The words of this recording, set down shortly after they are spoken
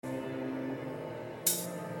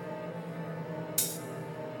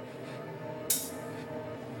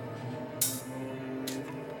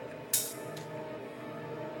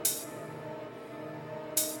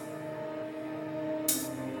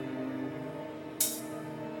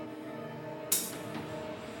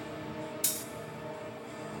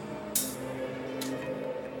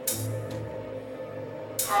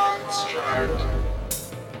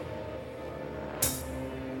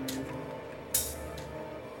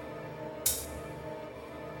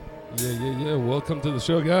Yeah. Welcome to the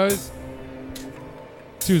show, guys.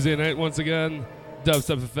 Tuesday night once again.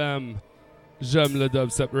 Dubstep FM. J'aime le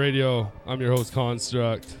Dubstep Radio. I'm your host,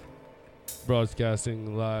 Construct.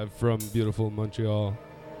 Broadcasting live from beautiful Montreal.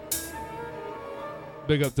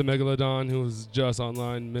 Big up to Megalodon, who was just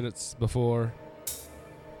online minutes before.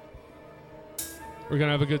 We're going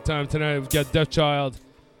to have a good time tonight. We've got Death Child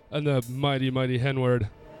and the mighty Henward.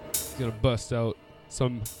 He's going to bust out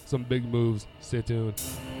some big moves. Stay tuned.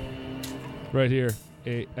 Right here,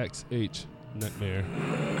 AXH Nightmare.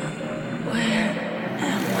 Where am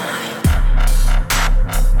I?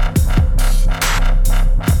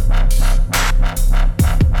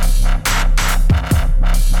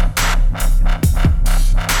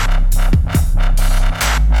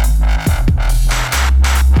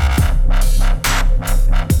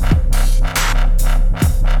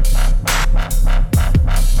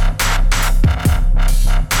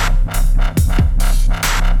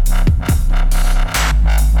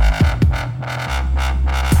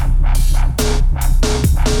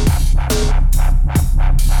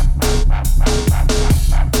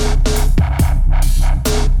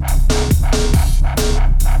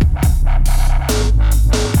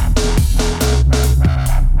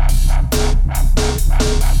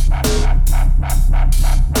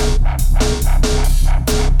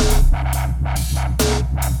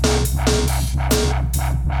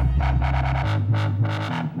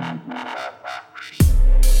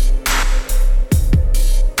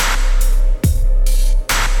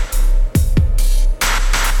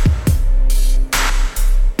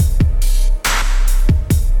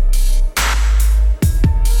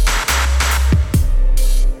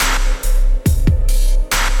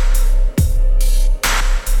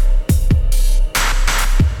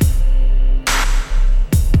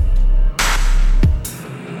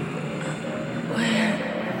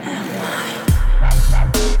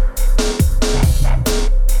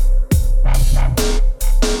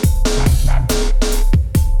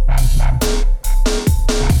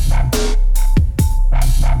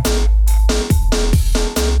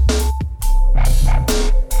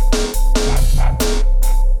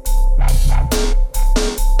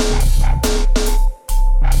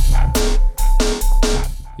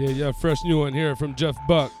 Fresh new one here from Jeff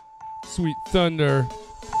Buck, Sweet Thunder.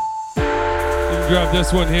 You can grab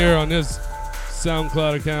this one here on his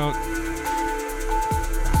SoundCloud account.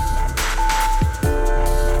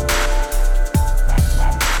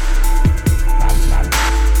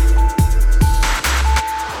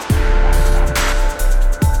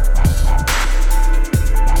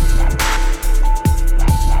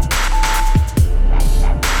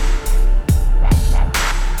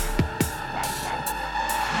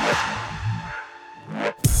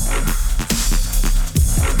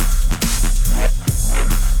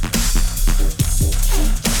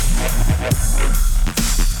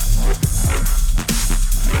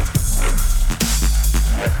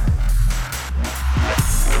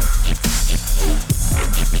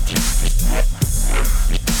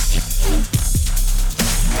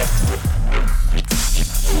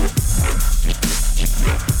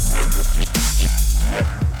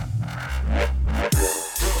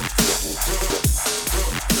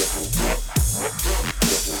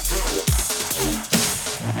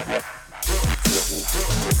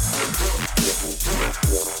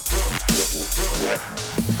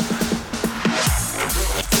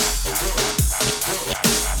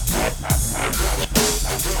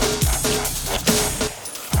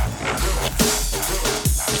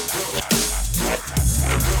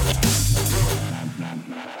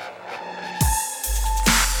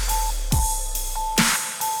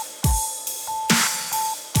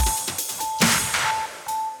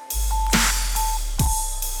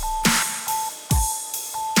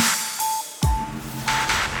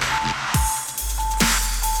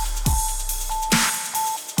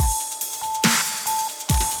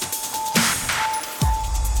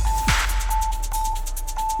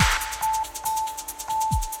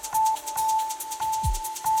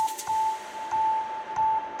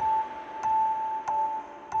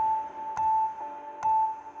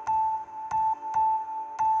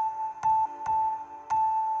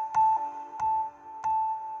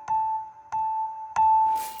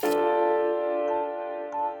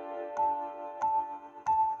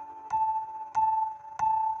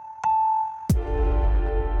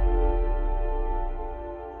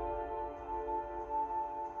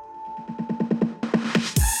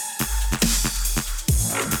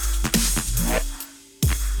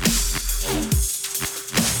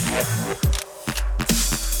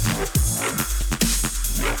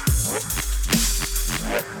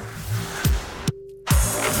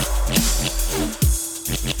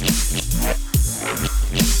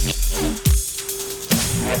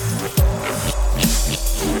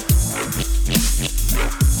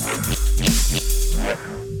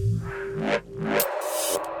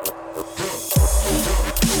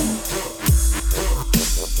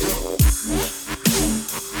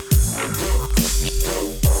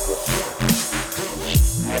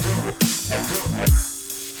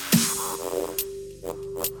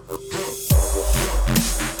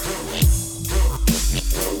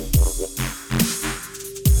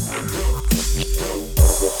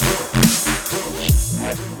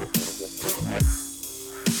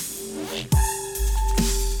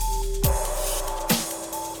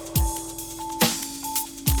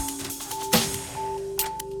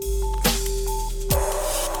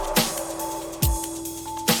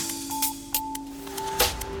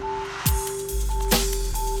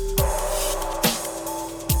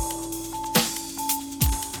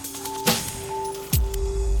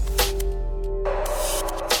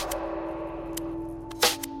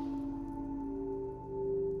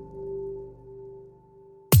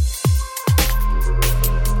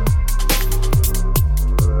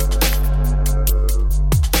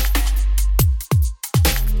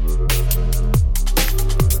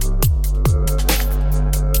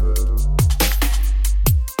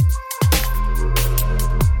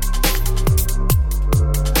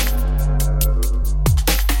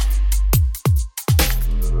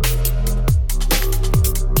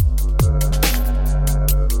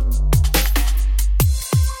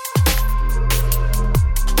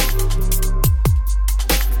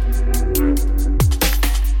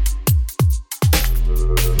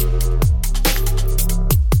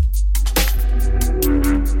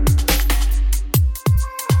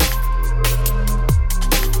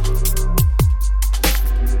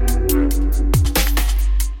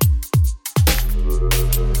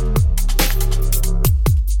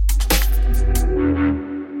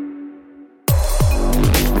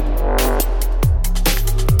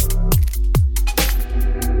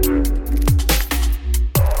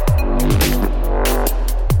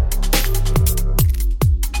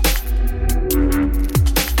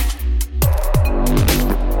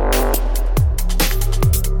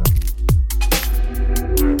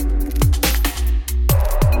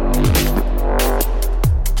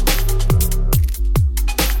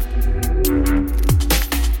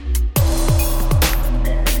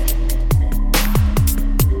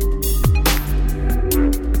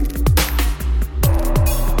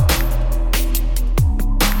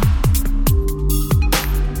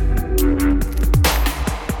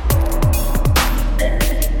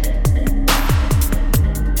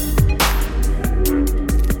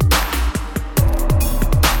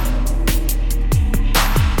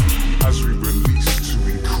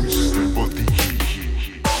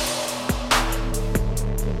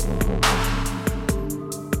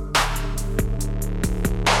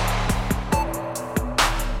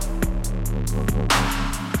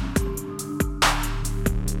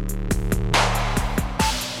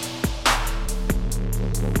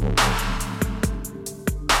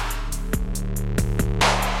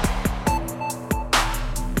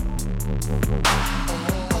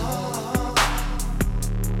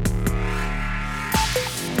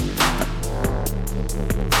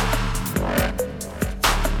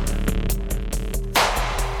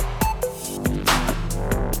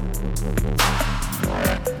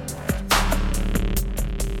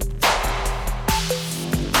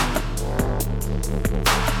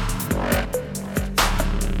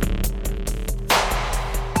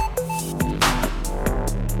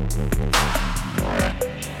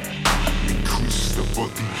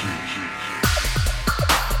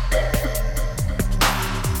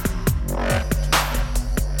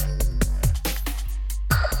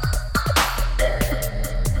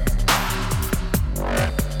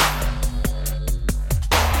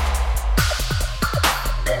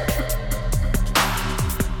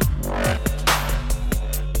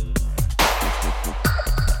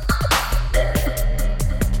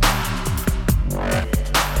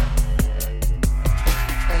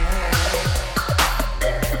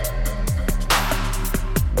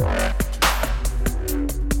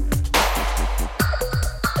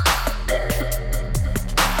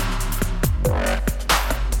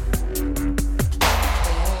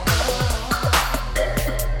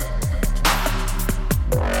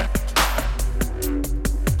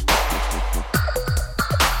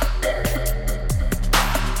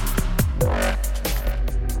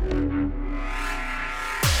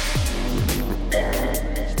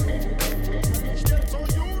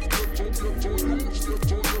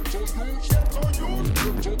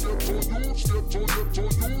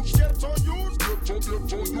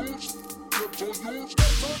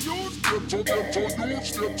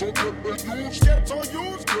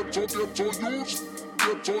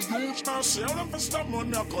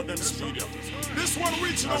 This one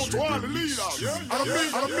reaching out to all the leaders. I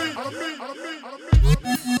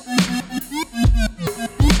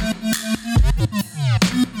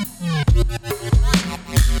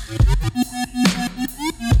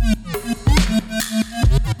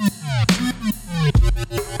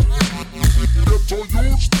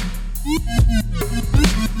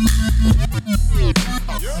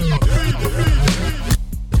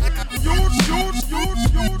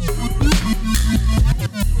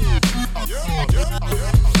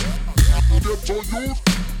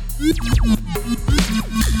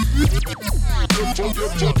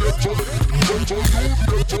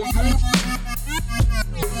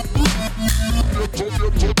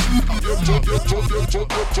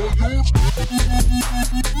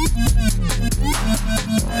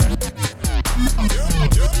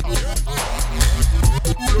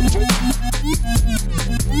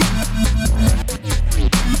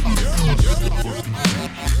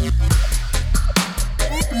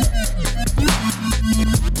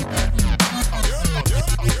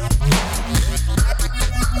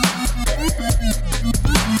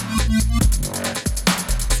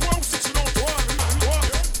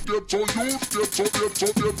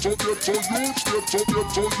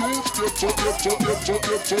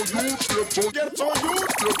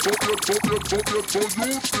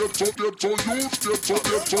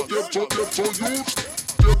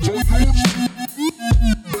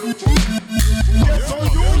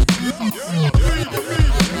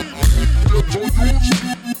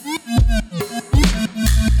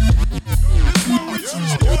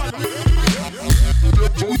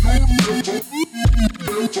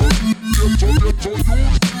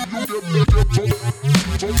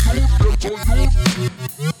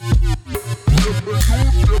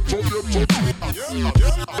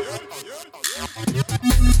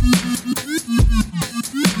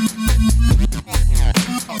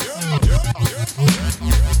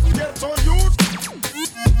Get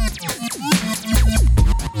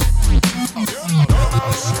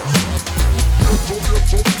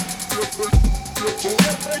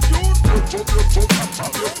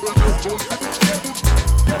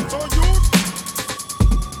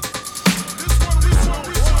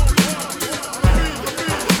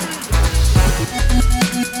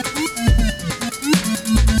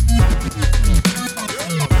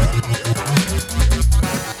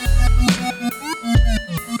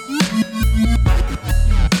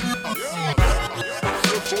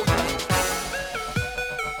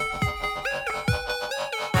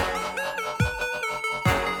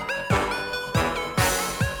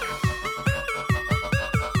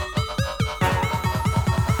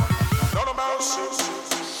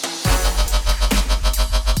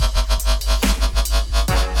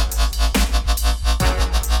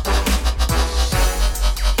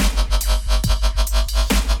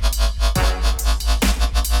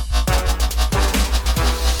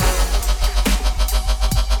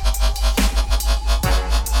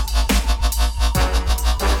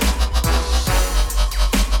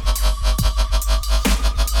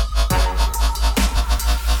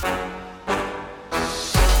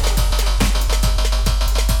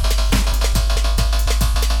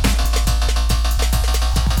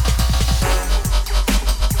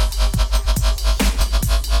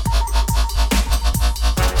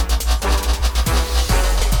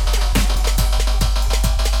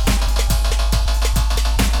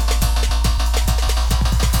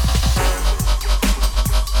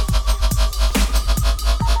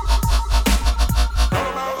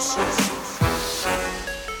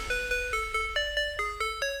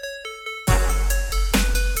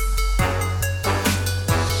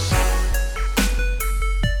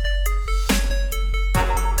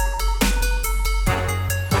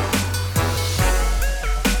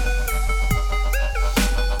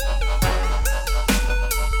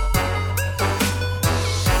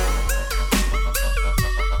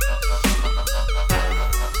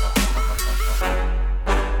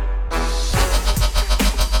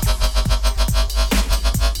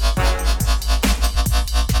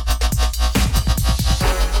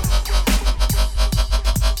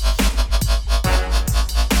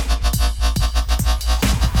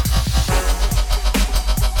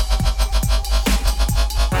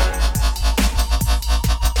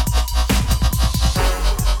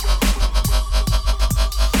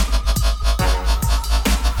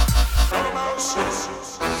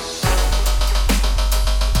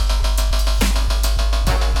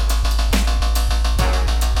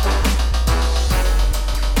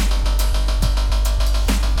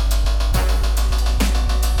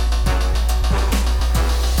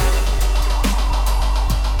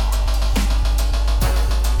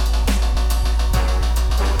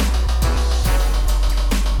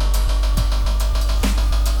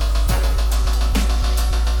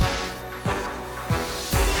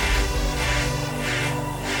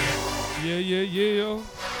yeah.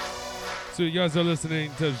 So you guys are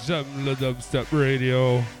listening to J'aime le Dubstep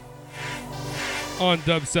Radio on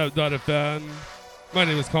dubstep.fm. My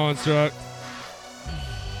name is Construct.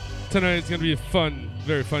 Tonight's going to be a fun,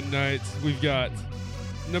 very fun night. We've got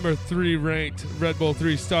number 3 ranked Red Bull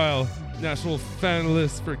 3 style national fan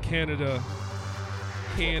list for Canada.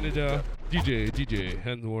 DJ,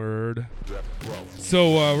 N-word.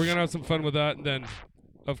 So we're going to have some fun with that. And then,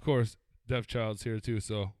 of course, Deaf Child's here too.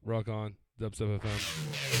 So rock on, Dubstep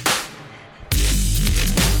FM.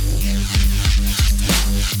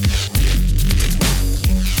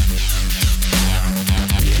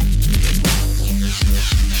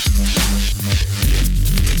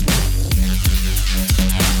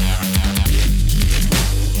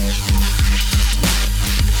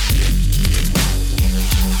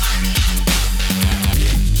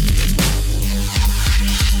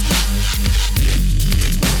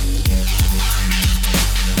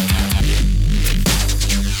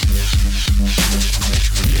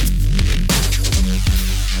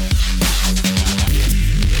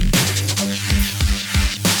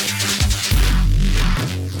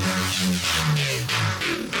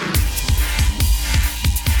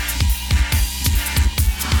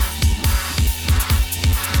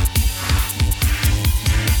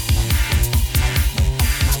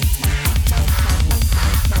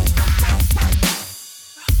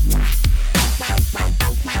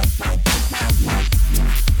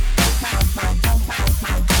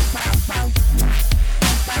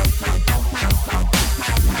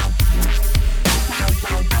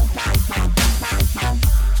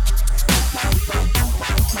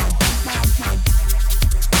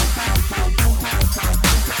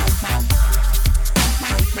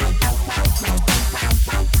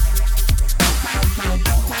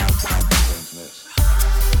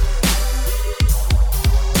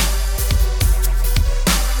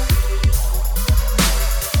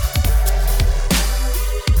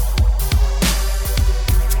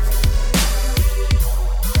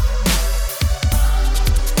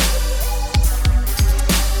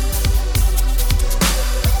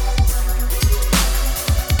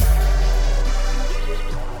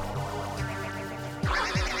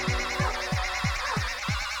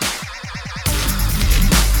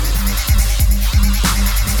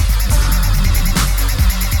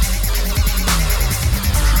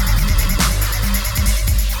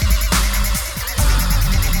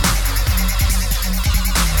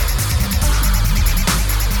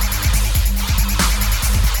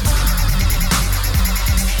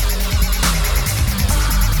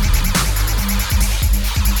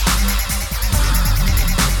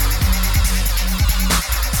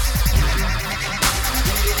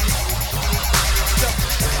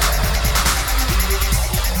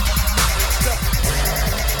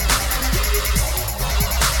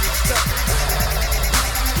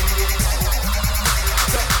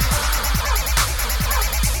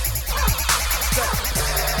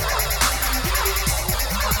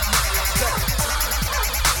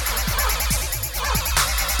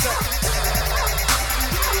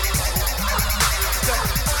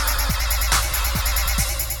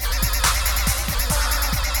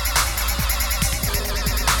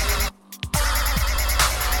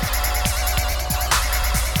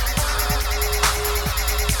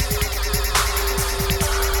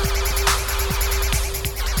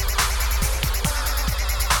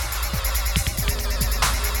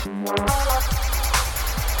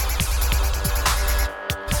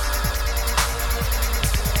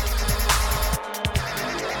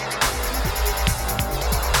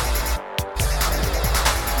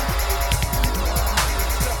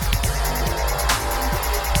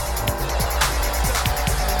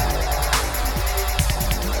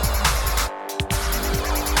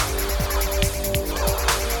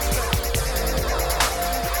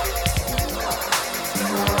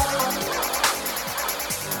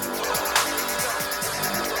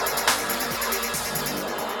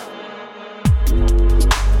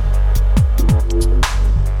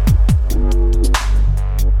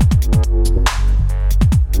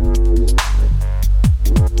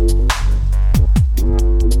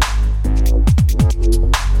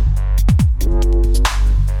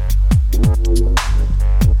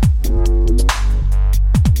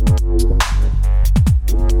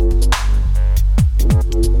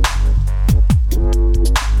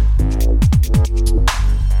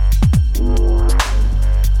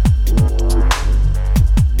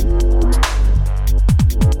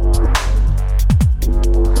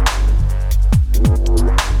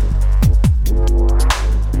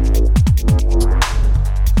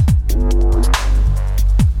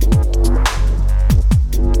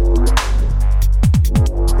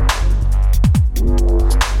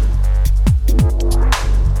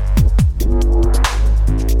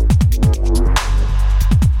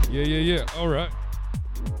 Yeah. All right.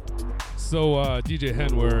 So DJ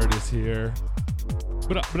Henward is here.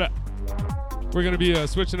 We're gonna be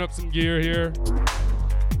switching up some gear here,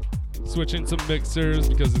 switching some mixers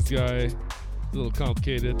because this guy is a little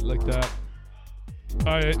complicated like that.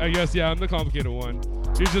 I guess I'm the complicated one.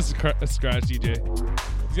 He's just a scratch DJ.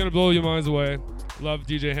 He's gonna blow your minds away. Love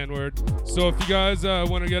DJ Henward. So if you guys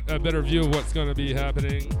want to get a better view of what's gonna be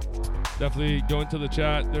happening, definitely go into the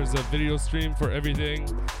chat. There's a video stream for everything.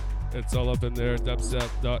 It's all up in there,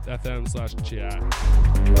 dubstep.fm/chat.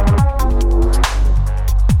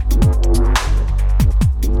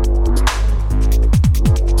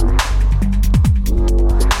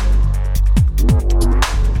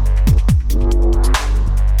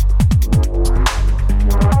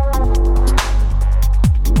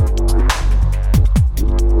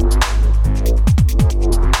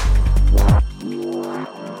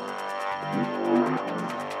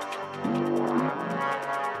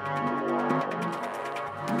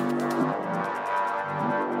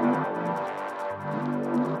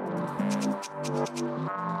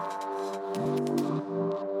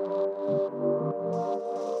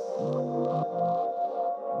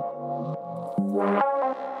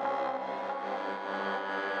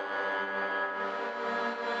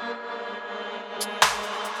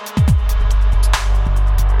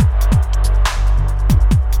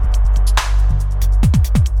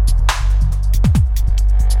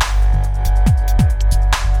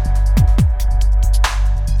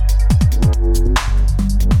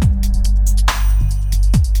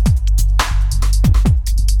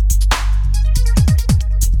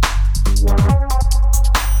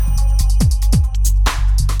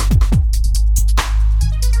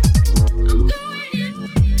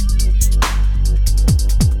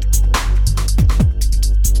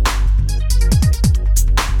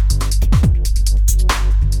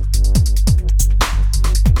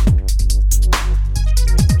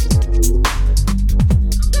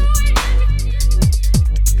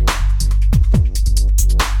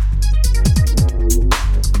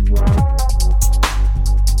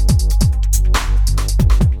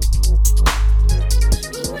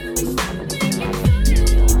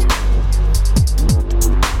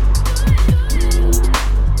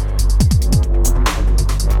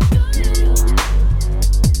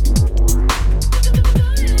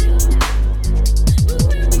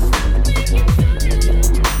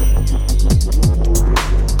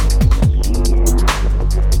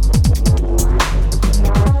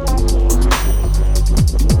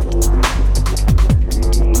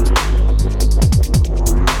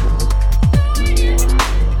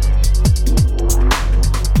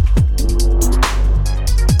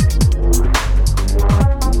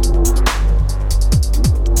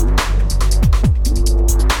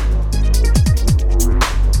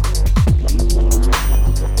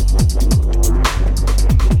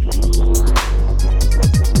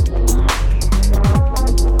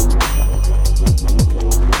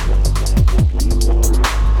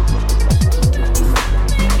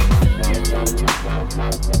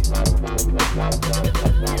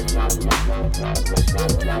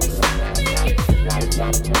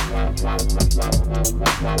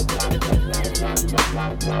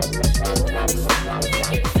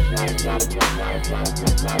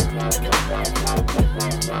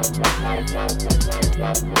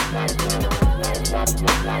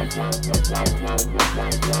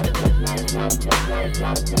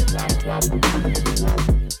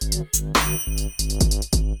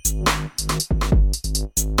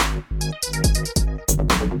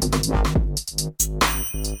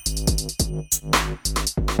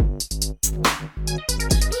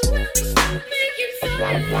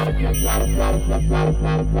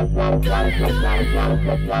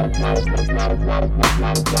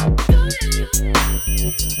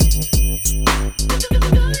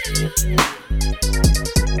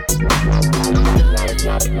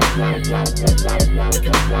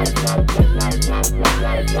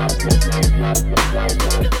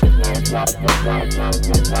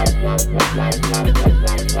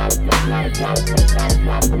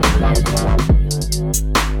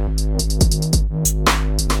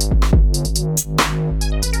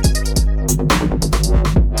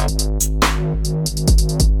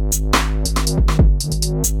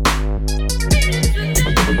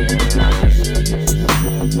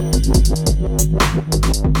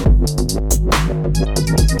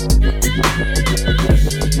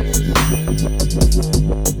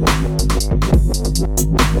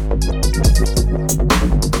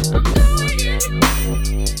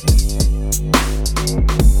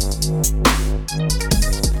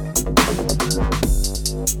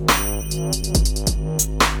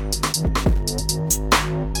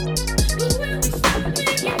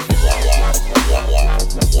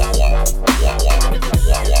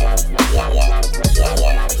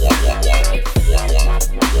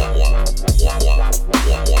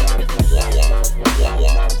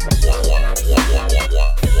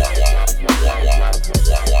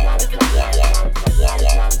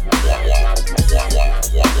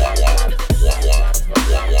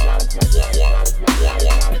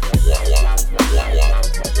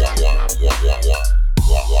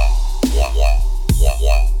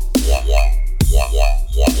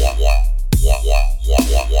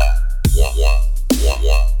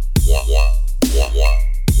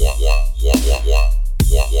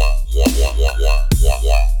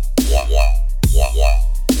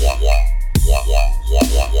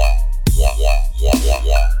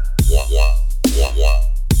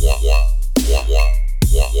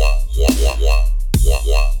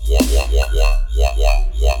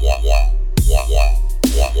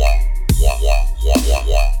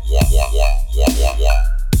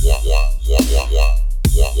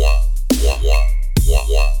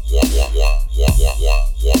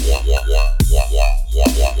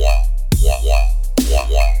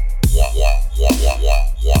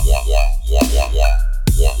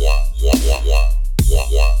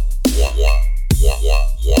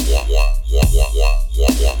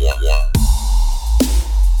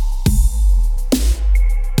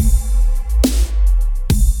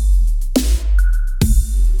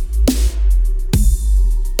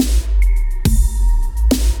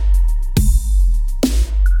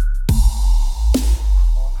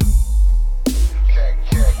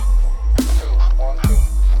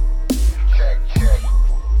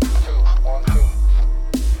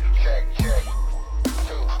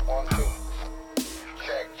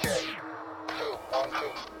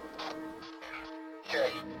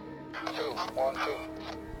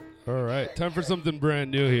 Time for something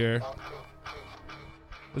brand new here.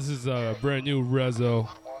 This is a brand new Rezo.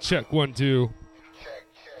 Check 1 2.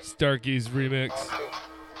 Starkey's remix.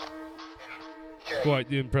 Quite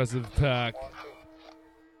the impressive pack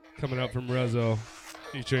coming out from Rezo,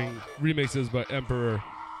 featuring remixes by Emperor,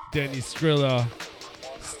 Danny Skrilla,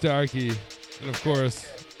 Starkey, and of course,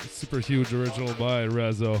 a super huge original by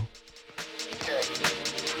Rezo.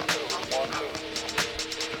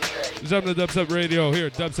 Jumping to Dubstep Radio here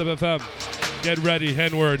at Dubstep FM. Get ready,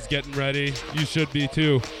 Henward's getting ready. You should be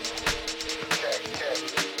too.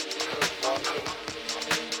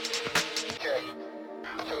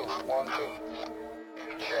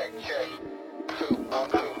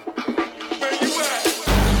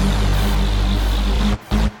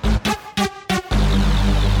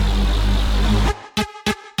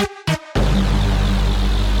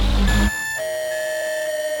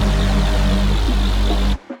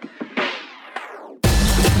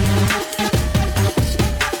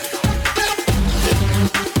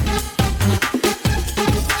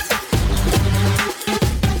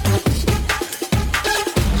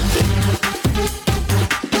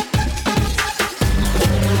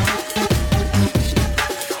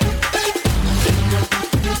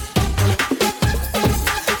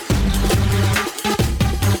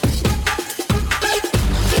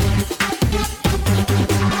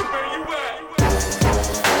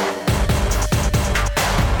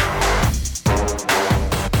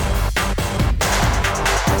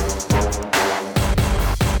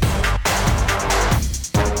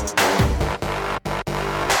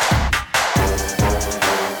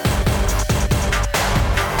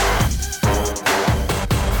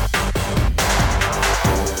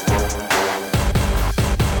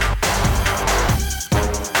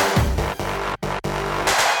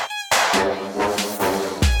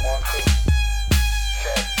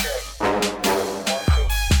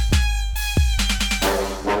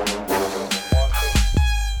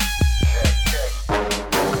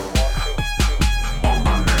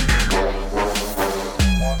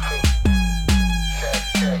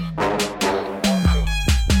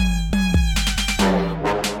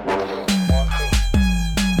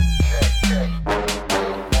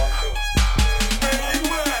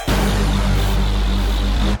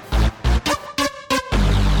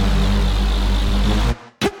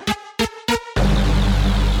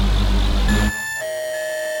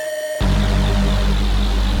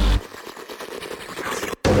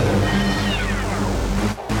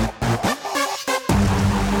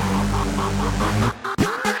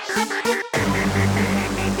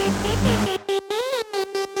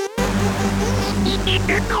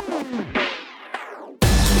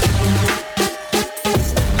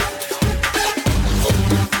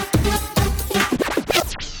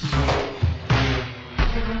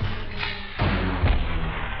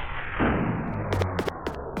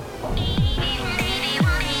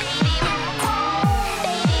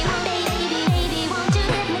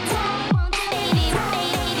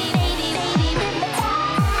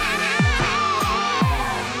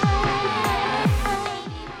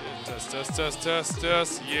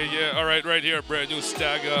 Test. Yeah. All right here, brand new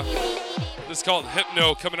Stagga. This is called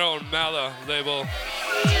Hypno, coming out on Mala label.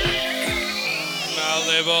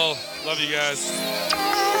 Love you guys.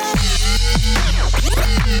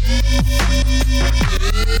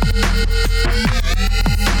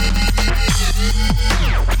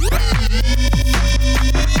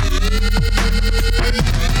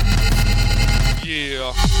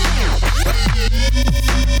 Yeah.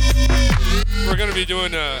 We're going to be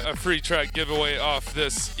doing a free track giveaway off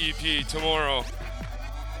this EP tomorrow.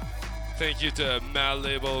 Thank you to Mad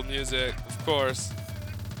Label Music, of course.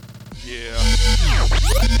 Yeah.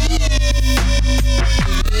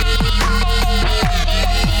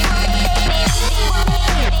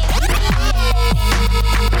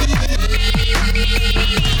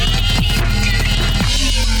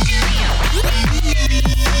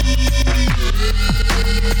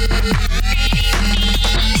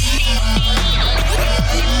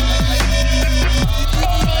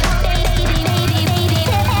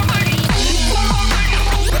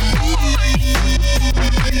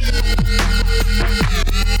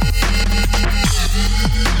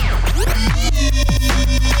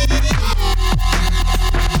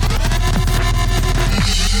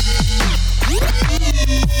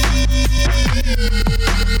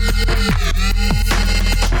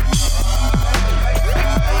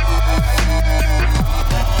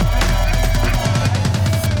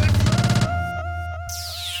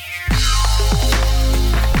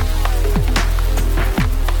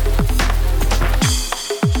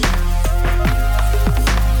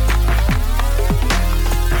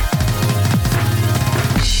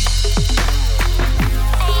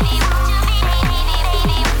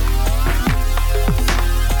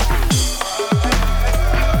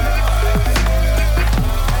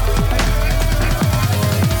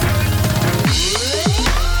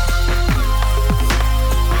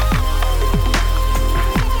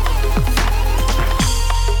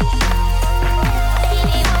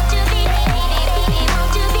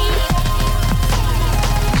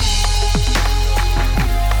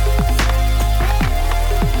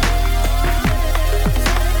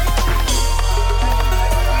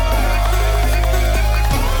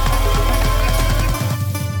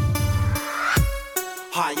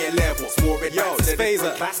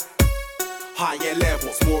 phaser class. Higher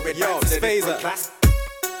levels, more red back to the different class.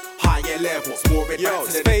 Higher levels, more red back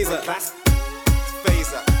to the different class.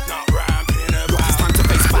 Phaser, not ramping about. It's time to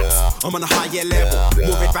face facts. I'm on a higher level,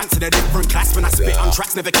 more advanced in a different class. When I spit on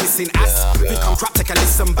tracks, never kissing ass. Think I'm trapped, take a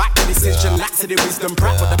listen back. The decision lacks to the wisdom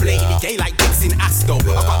brat, but the blatantly gay like dicks in ass though.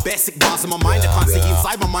 I've got basic bars in my mind, I can't see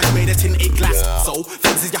inside my mind made of tinted glass. So,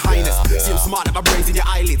 things is your highness. See I'm smart like my brains in your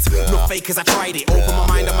eyelids. No fakers, I tried it. Open my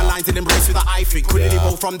mind and my lines and embrace with the I think. Couldn't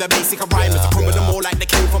evolve from the basic of rhymers. I crumble them all like they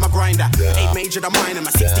came from a grinder. 8 major the minor,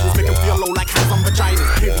 my 16s make them feel low like hands on vaginas.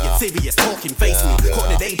 Period, serious, talking, face me.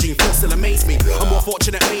 Caught in aging, force still amaze me. I'm more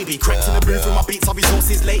fortunate maybe. Cracked in the booth with my beats of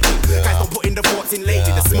resources lately. Guys don't put in the thoughts in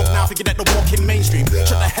lately. The smoke now figure that the walking mainstream.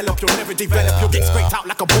 Shut the hell up, you'll never develop. You'll get scraped out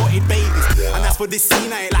like aborted babies. And that's for this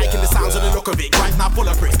scene, I ain't liking the sounds of the look of it. Grinds now full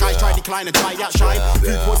of bricks. Guys try decline and try outshine.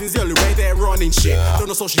 Food poison's the only way they're running shit. I don't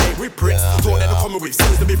associate with bricks. Thought that the common with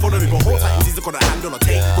seems to be following. But whole times he's got a handle or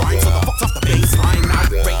take grind. So the fucked off the baseline now.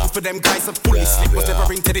 Rating for them guys have fully slipped. Was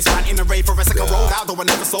never into this rant in a rave for a second rolled out. Though I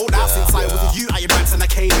never sold out since I was a youth. I advanced and I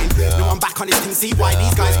came in. Now I'm back on this thing. See why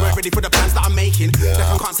these guys weren't ready for the plans that I'm making. They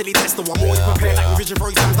can constantly test though. I'm always prepared like revision for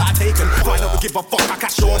exams that I've taken. But I don't give a fuck, I can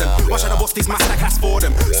show them. Why should I bust these master class for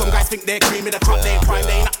them? Some guys think they're creamy, the crap they ain't prime.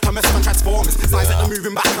 They ain't Optimus and Transformers. Signs that they're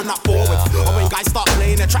moving back and not forwards. Or when guys start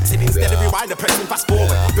playing their tracks and instead of rewind, they're pressing fast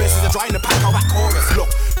forward. Verses are drying the pack out that chorus. Look,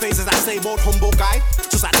 phases that same old humble guy.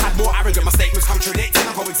 Just like tad more arrogant, my statements contradicting.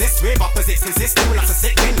 I coexist with opposites insisting. When that's a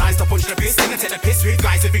sick game, lines to punch the piss in and take the piss with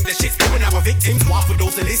guys who think the shit's good when our victims. While for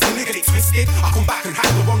those that listen, they get it twisted. I come back and hack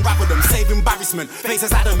the one rap with them. Save embarrassment,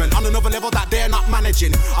 faces adamant. On another level that they're not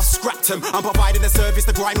managing. I've scrapped them, I'm providing a service,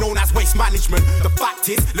 the grind known as waste management. The fact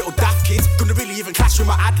is, little daft kids couldn't really even clash with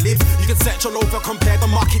my ad-libs. You can search all over, compare the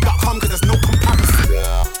market.com, cause there's no comparison.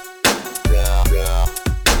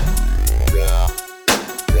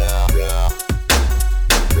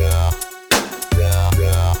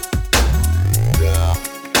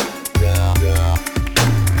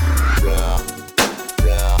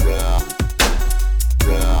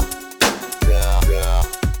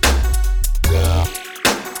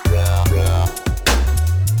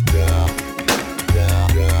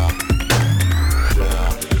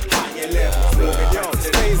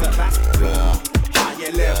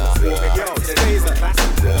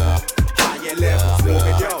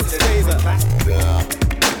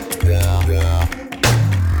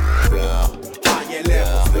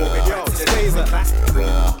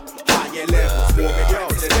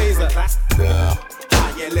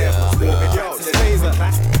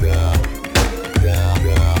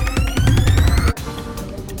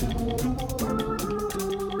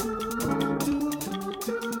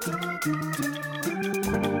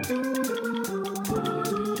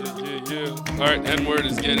 Alright, N-word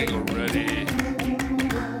is getting ready.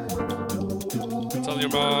 Tell your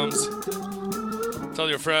moms. Tell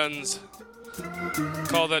your friends.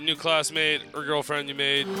 Call that new classmate or girlfriend you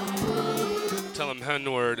made. Tell them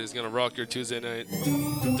N-word is gonna rock your Tuesday night.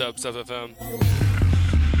 Dubstep FM.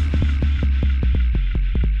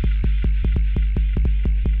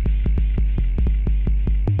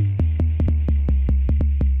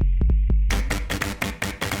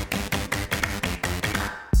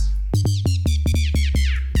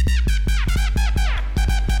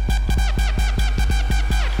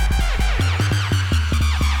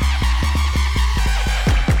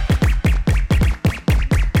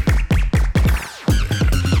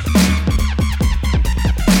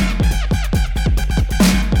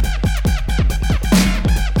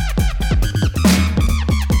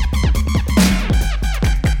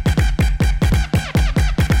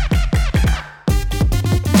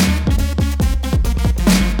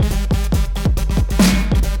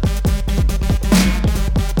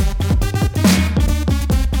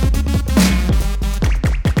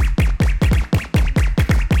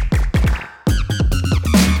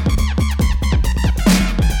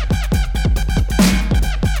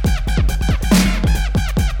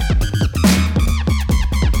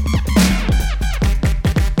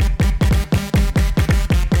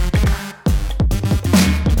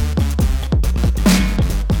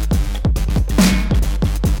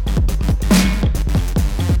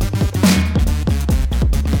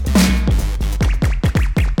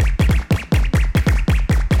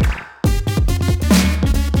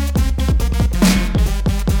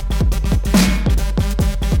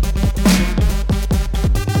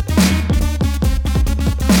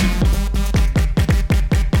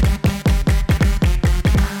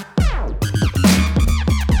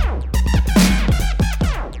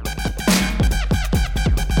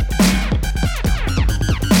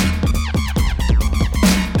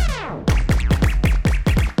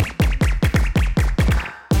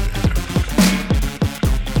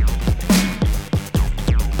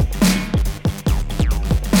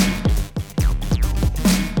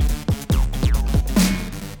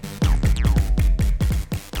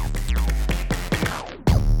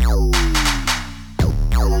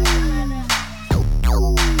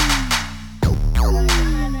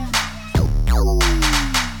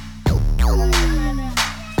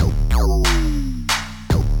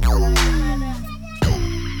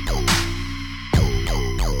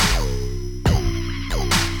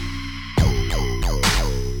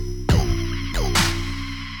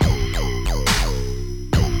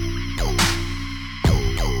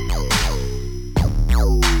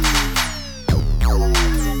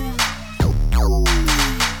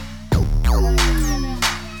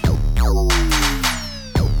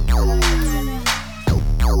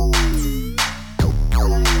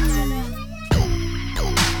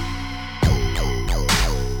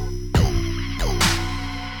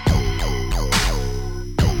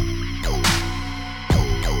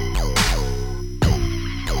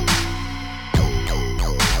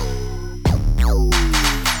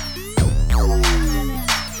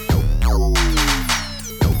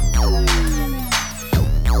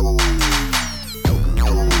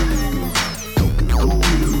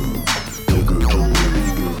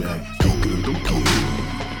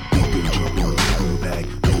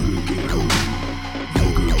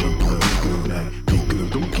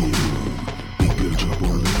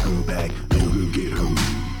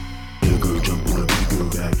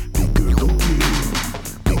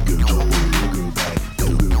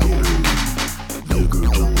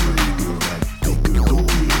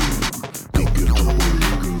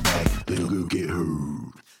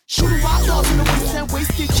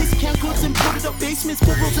 basements,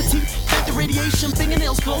 full rows of teeth. Fed the radiation,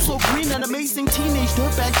 fingernails glow so green. An amazing teenage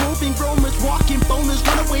dirtbag, roving roamers, walking boners,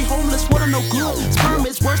 runaway homeless. What a no good. Sperm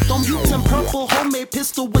is worse, don't use and purple. Homemade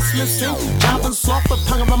pistol, whistling, sing. Jobbing soft, but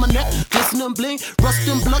tongue around my neck. Glistening bling,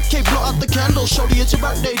 rusting blood cake, blow out the candle. Shorty, it's your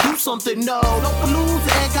birthday, do something. No balloons,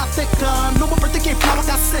 the air got thicker. No more birthday cake, flower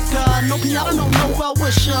got sicker. No piano, no well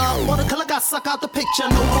wisher. Watercolor got suck out the picture.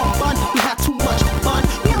 No more fun, we had too much fun.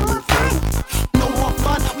 No more fun, no more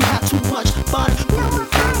fun. We had too much fun. No more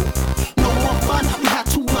fun, no more fun. We had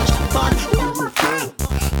too much fun. No more fun,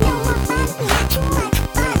 no more fun. We had too much fun.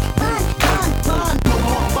 No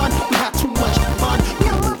more fun, we had too much fun.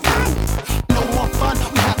 No more fun, no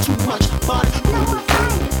more fun. We had too much fun. No more fun,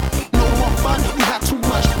 no more fun. We had too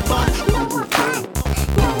much fun. No more fun,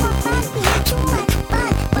 no more fun. We had too much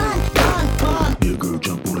fun. Big girl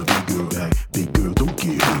jump on a big girl back. Big girl don't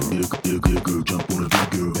care. Big girl jump on a big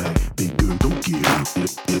girl back. Big girl don't care.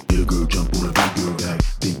 Big girl jump on a big girl back.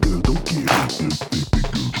 Big girl don't care.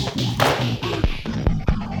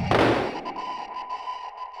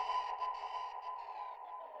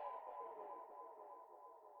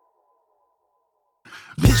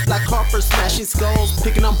 Pitch black copper, smashing skulls,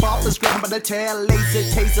 picking on boppers, grabbing by the tail, laser,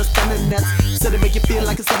 taser, thunder nets. Said it make you feel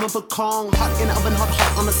like a 7-foot Kong, hot in the oven, hot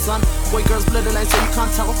in the sun. Boy, girls, bloody line, so you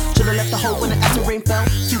can't tell. Should've left the hole when the acid rain fell.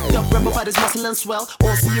 Souped up, rebel fighters, muscle and swell.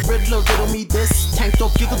 All see a riddler, riddle me this. Tanked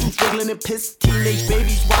up, giggle, juice, wriggling and piss. Teenage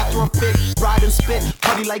babies, wild through a fit, ride and spit,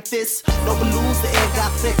 party like this. No balloons, the air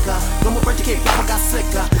got thicker. No more birthday cake, flower got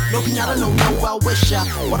slicker. No pinata, no well wisher.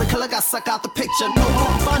 Watercolor got suck out the picture. No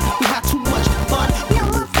more fun, we had too much fun. No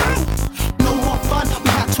more fun, no more fun. We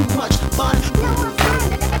had too much fun. No more fun,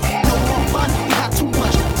 no more fun. We had too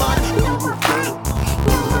much fun. No more fun, no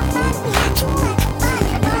more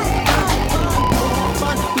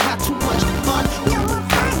fun. We had too much fun. We had too much fun.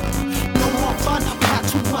 No more fun, no more fun. We had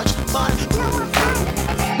too much fun. No more fun,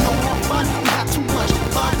 no more fun. We had too much fun. No more fun, no more fun. We had too much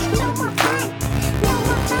fun.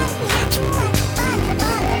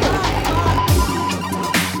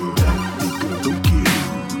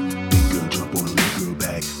 Big girl jump on a big girl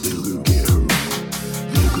back.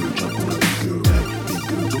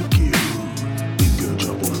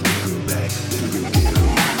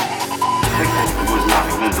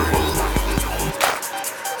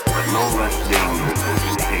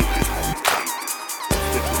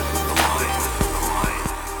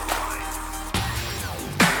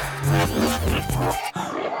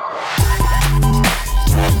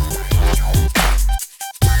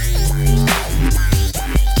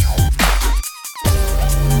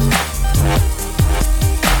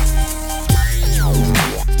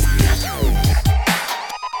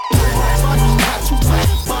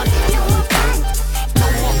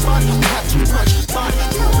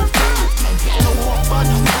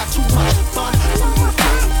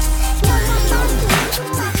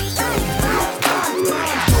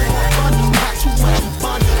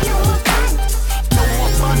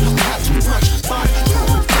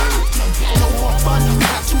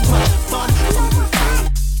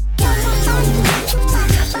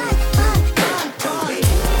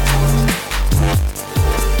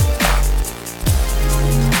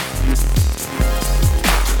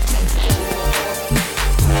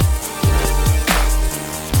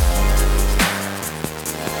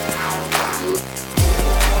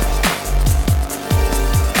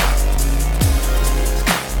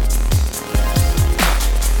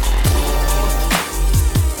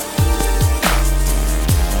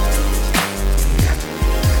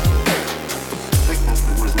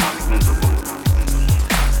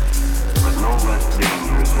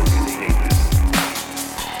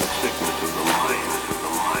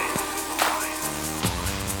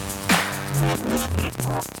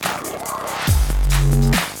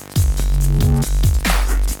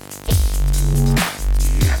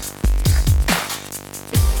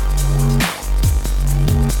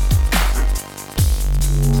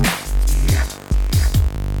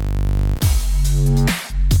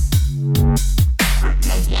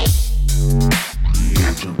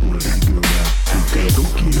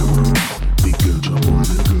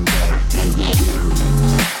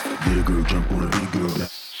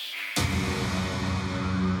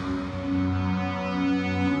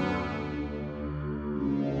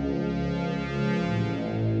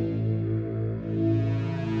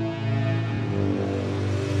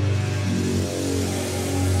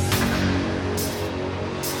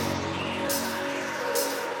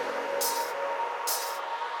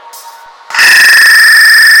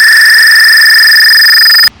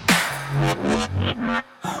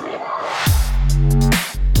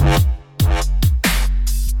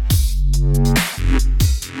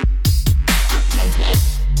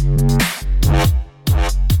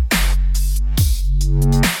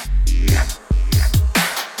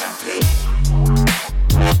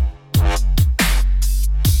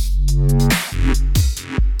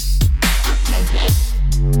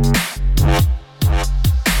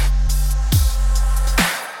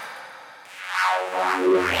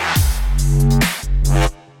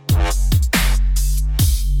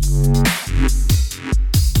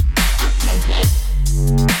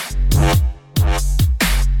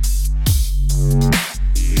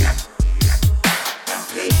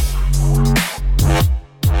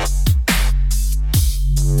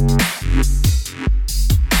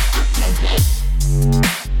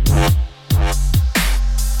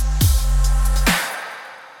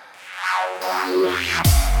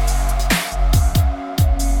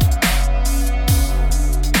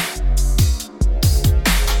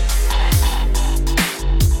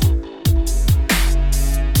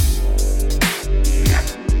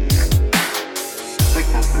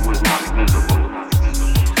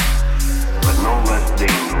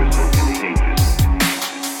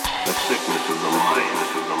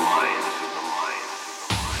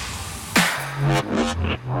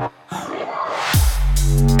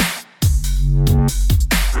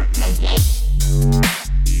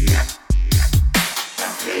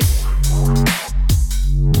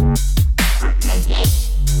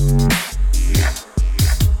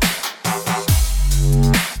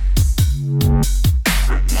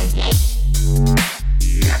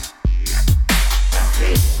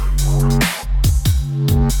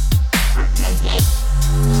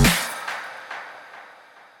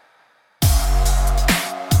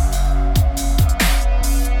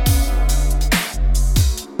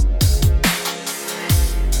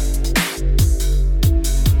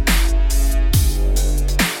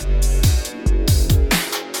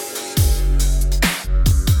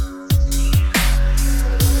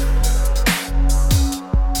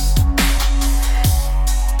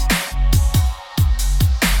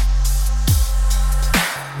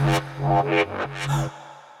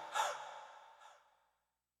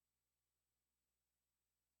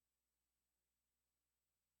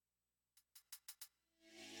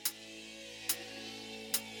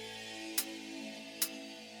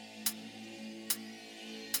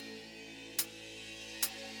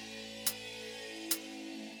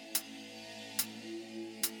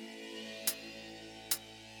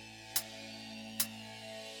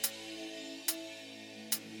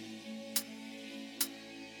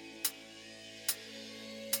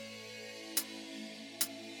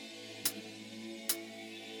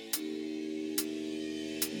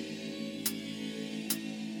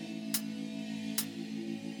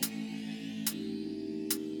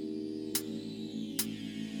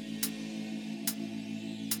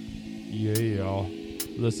 Okay, y'all.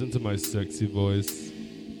 Listen to my sexy voice.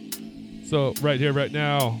 So, right here, right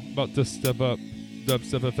now, about to step up.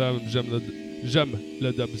 Dubstep FM,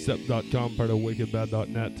 JemLeDubstep.com, part of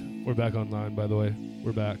wickedbad.net. We're back online, by the way.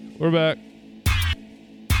 We're back. We're back.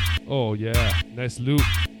 Oh, yeah. Nice loop.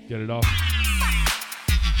 Get it off.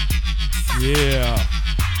 Yeah.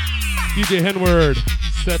 DJ Henward,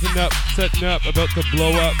 setting up, about to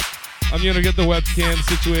blow up. I'm going to get the webcam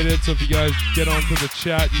situated, so if you guys get onto the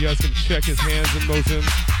chat, you guys can check his hands in motion.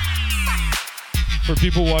 For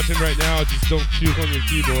people watching right now, just don't puke on your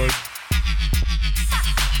keyboard.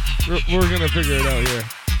 We're going to figure it out here.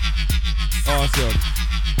 Awesome.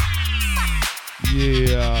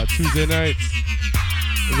 Yeah, Tuesday nights.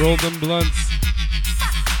 Roll them blunts.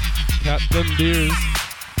 Cap them beers.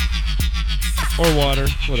 Or water,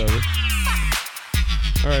 whatever.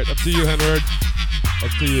 Alright, up to you, Henward.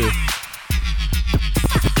 Up to you.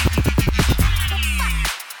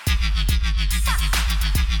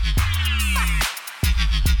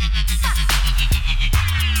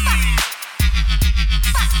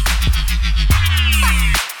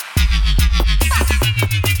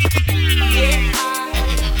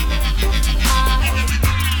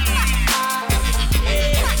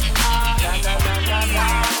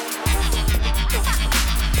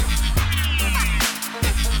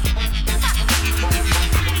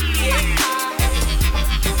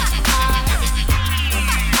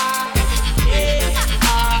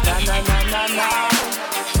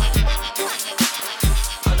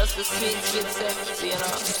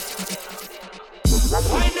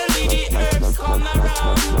 Finally the herbs come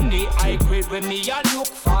around. The high grade when me a look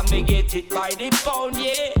for me get it by the pound,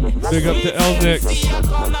 yeah. Big up to Elnix.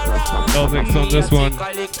 Elnix on this one.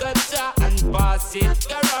 And pass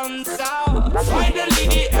it around, so finally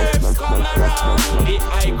the herbs come around. The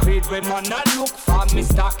high grade when man a look for me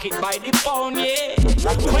stock it by the pound, yeah.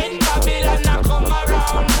 When Babylon a come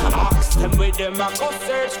around, ask them where them a go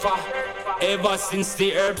search for. Ever since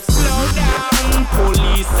the herbs slow down,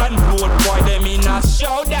 police and road boy them in a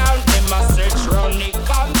showdown. Them a search round the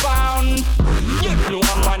compound. You know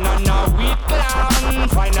a man and a weed clown.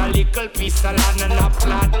 Find a little piece of land and a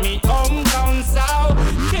plant me hometown. So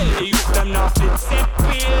tell the youth them not fit set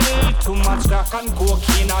pill. Too much crack and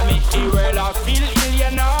cocaine and make the world a feel ill,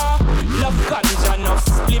 you know. Love ganja, enough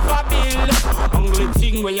spliff a bill. Only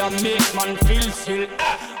thing where you make man feel chill.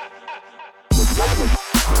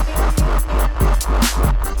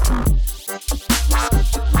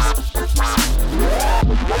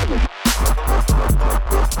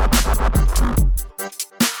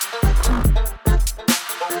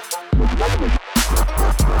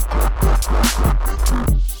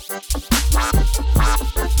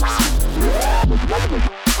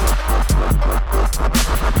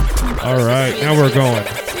 All right, now we're going.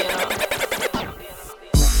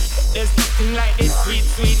 There's nothing like this sweet,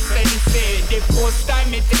 sweet sensei. The first time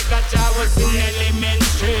me take a job was in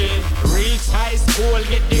elementary. Reach high school,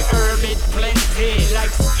 get the herb it plenty. Like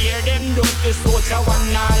scare them, don't the soldier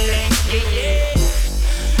wanna lengthy, yeah.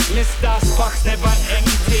 Mr. Spock's never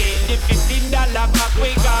empty. The $15 pack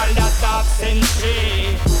we call that half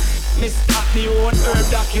century. Me start me own herb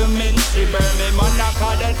documentary. Burn me man I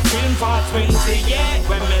call that film for 20, yeah.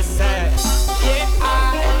 When me say, yeah,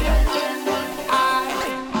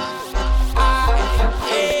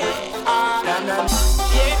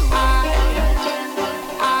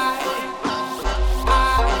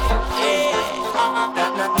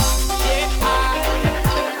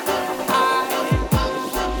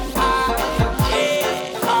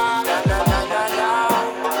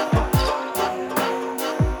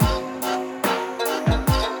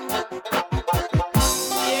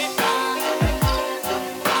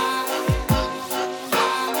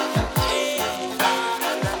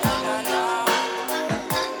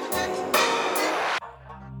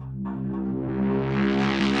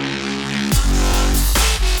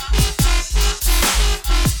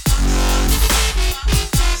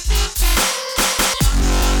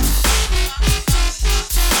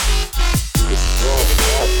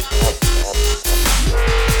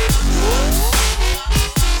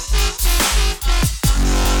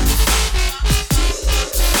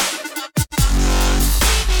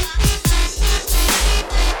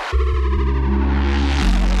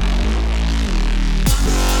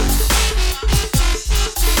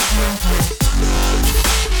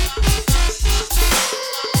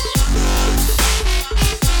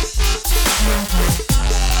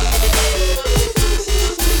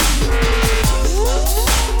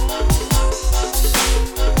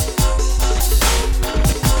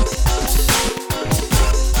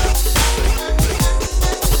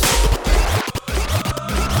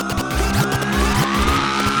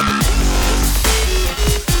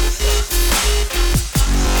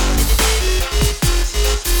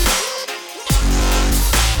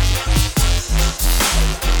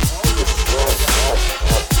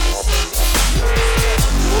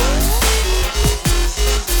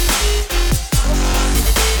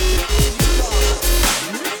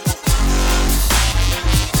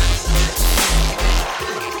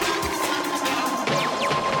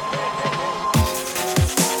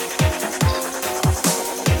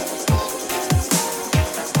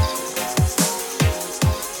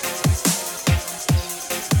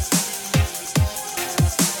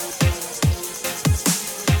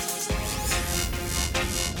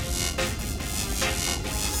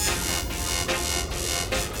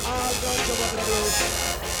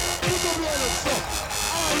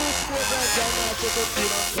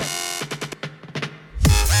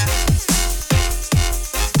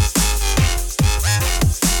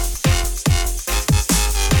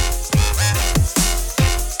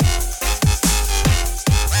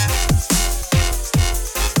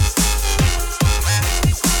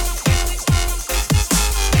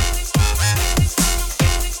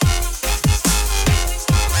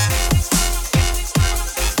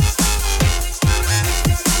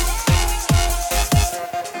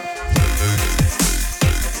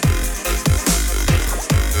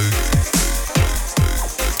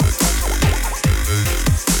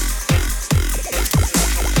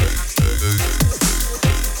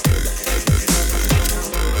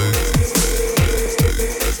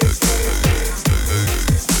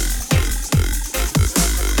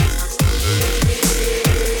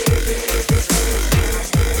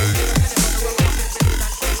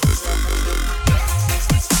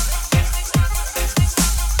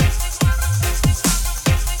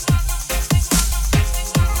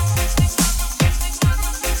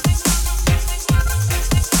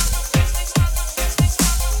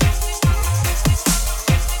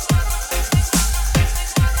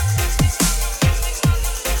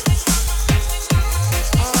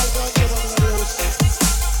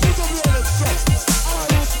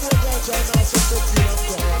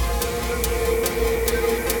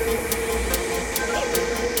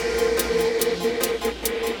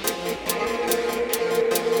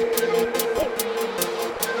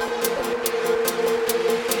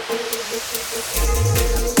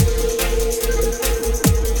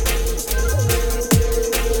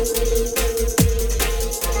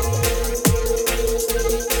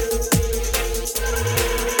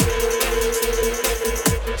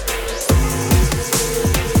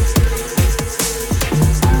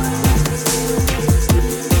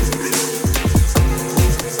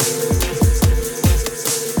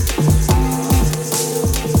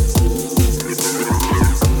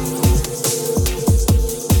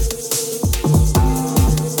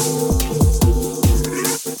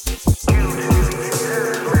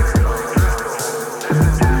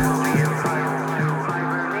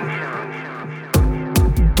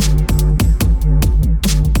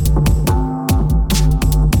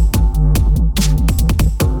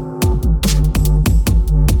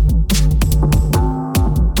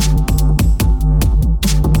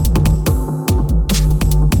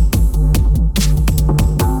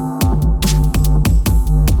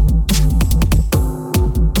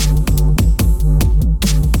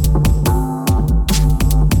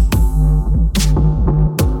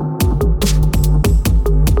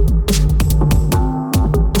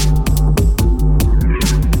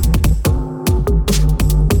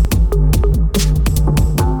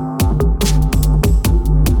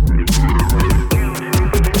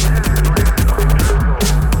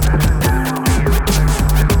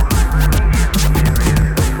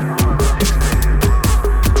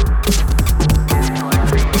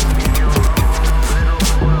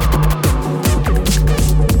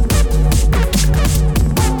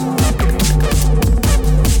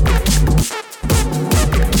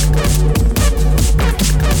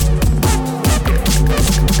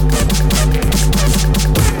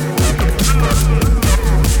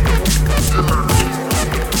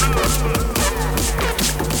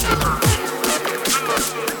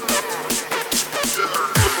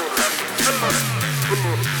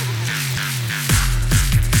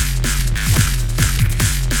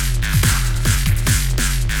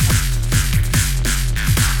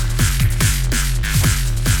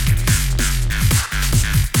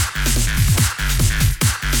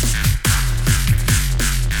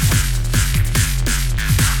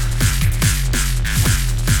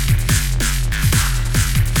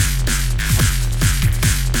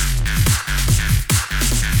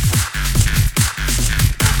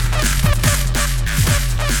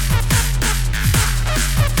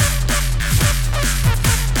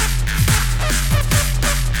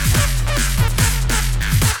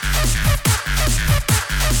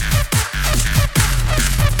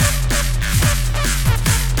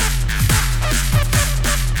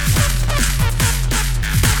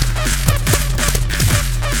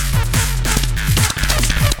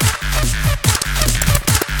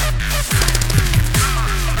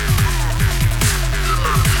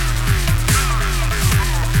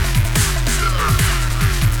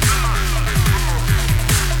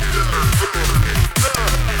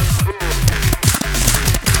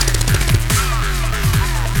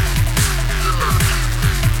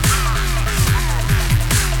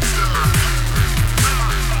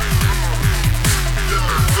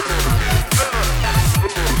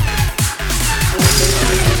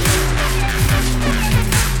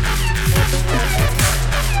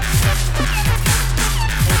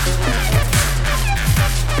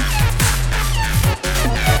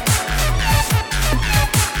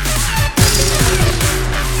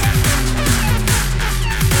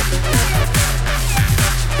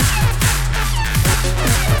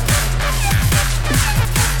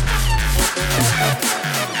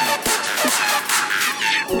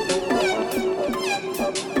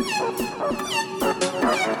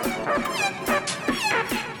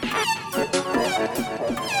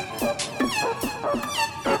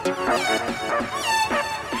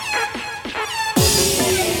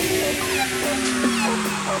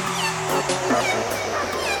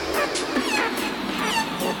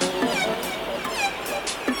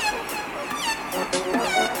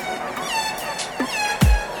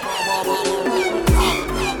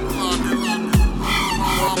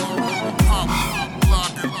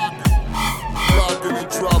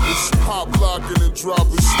 she pop locking and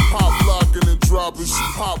dropping, she pop locking and dropping, she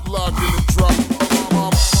pop locking and dropping.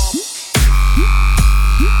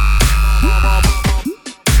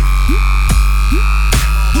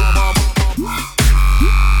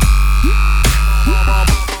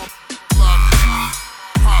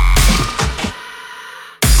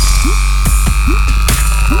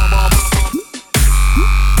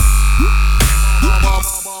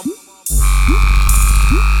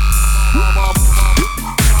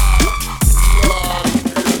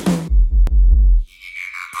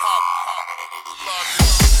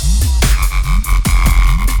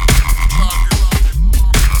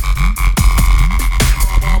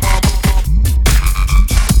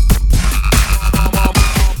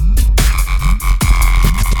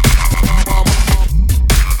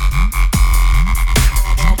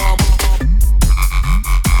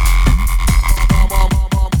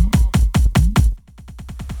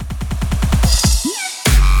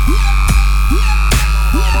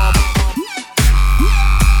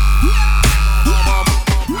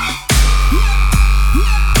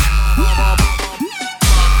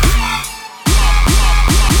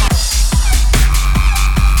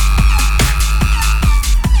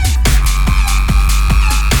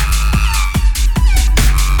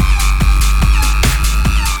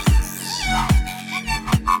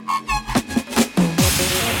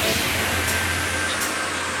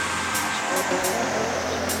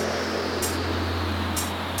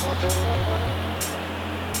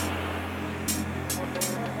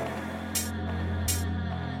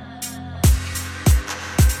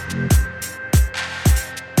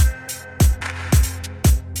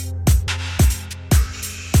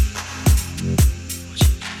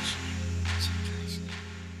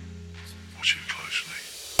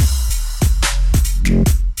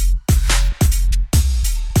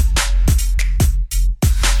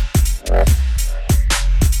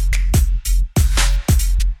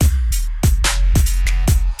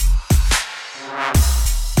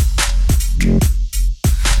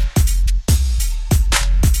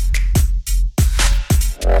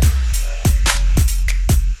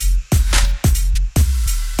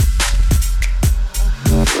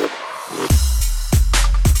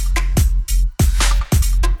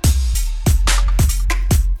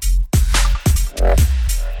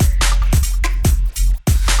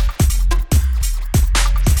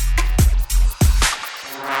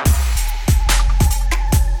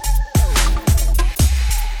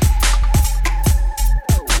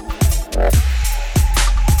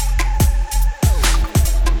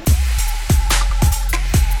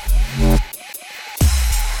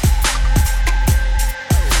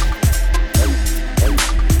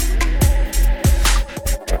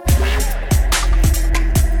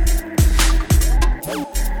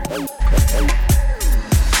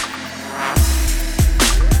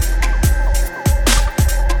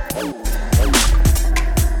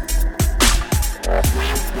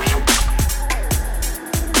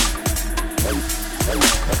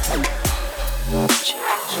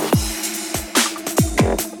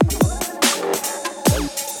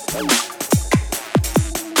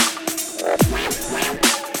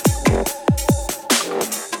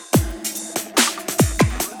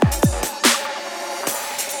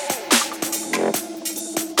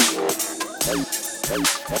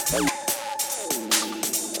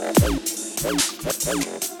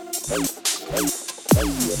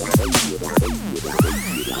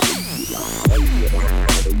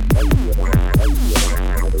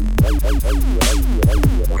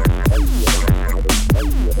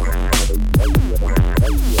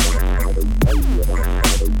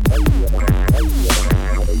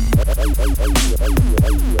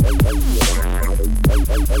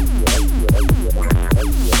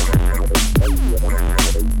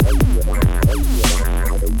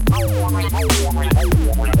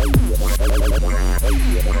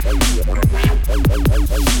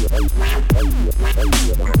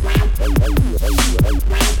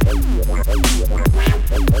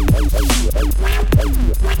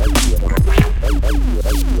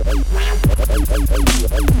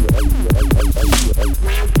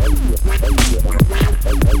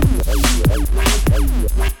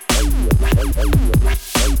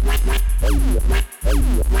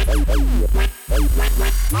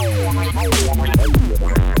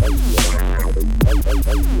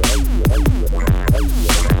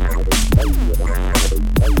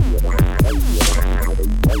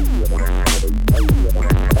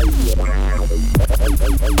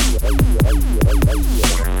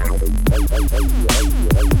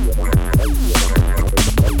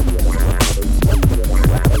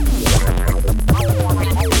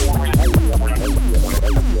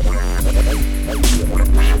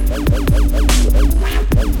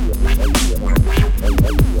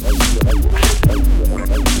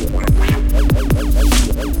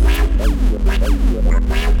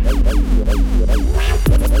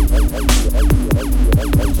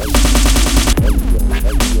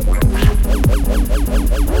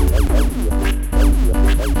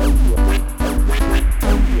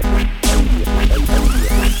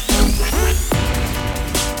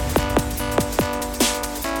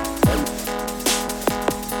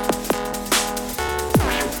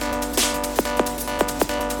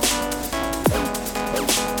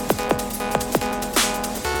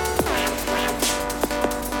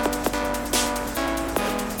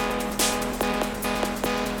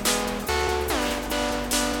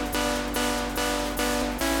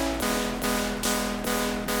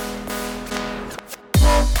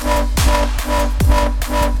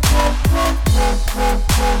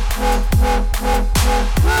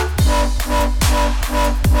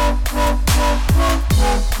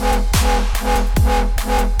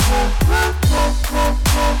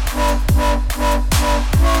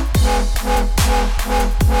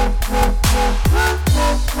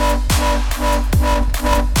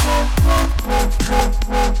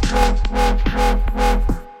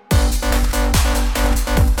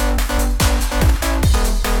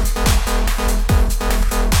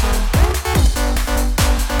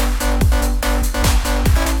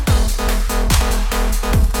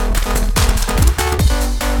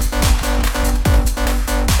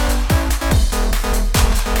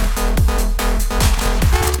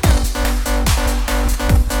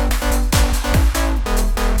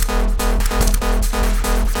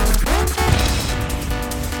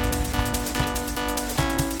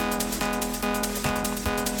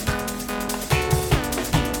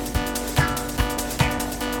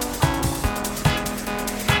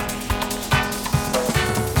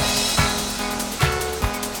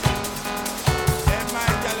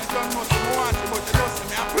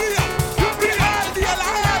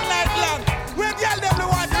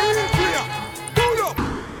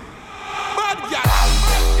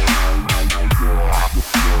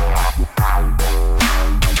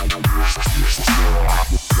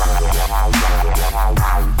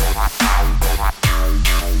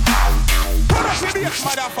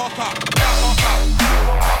 She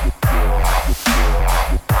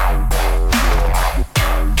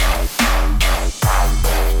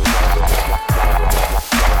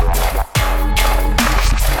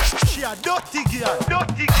a dirty girl,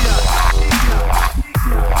 dirty girl, dirty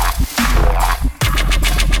girl.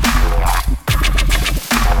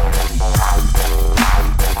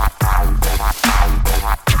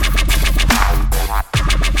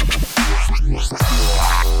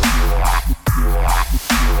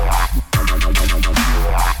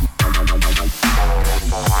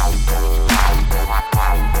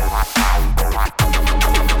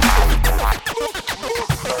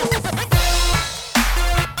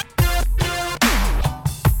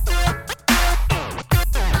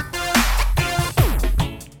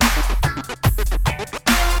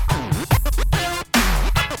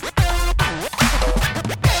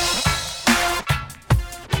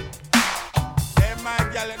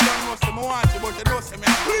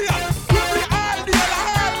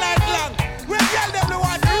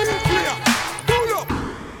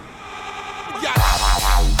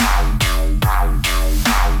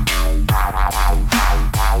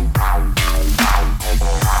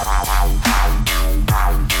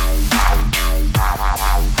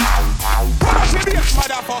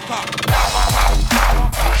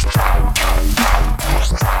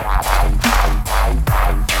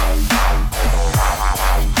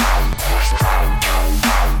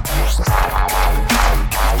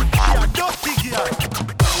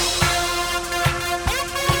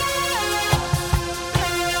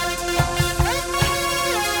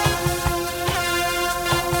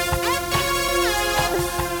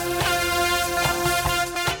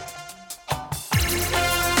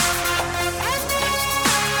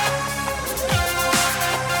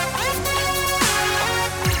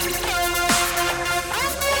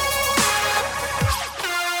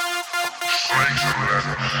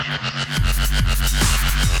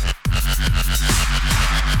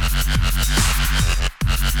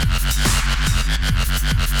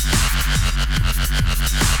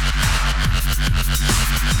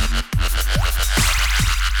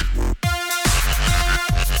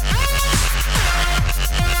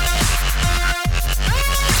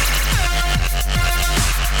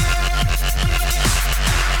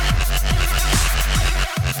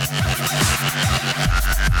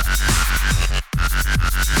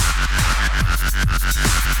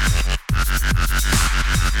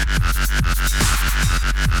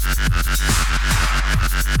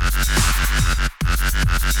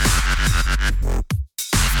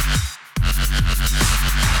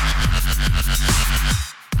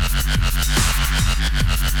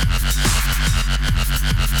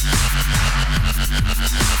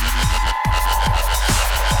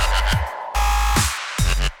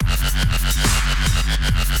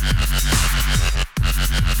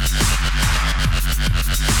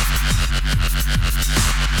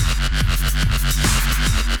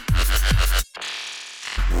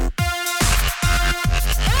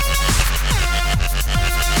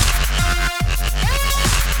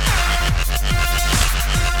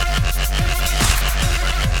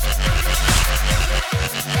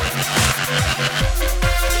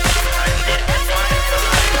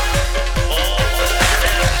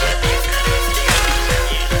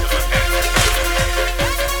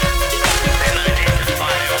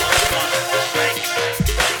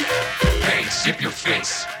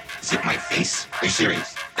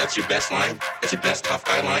 serious? That's your best line? That's your best tough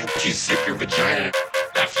guy line? You zip your vagina.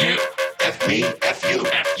 F you. F me. F you.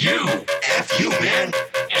 F you. F you, man.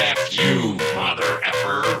 F you, mother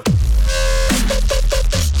effer.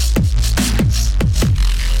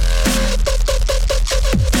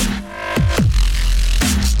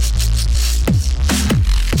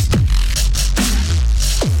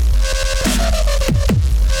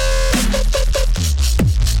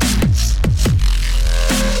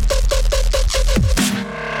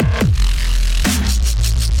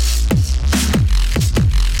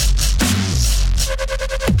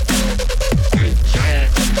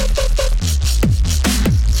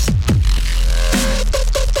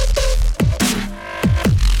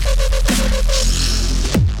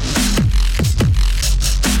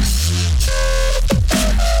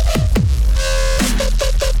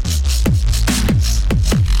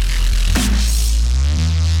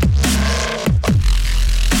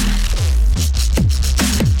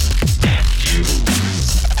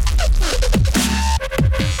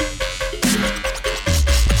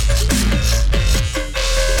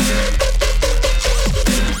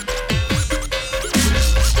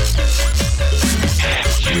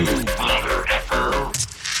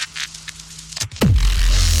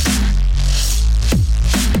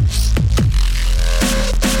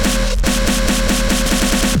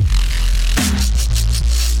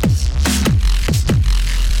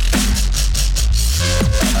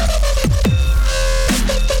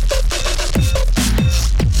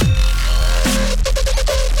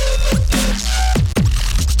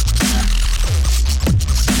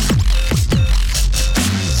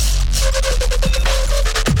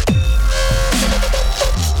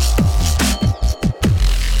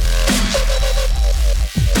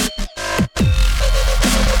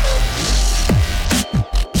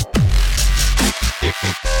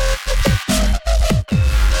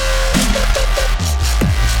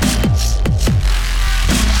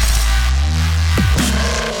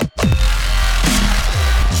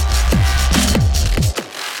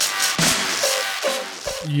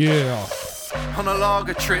 On a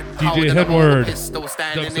lager trip, DJ holding a Henward, pistol,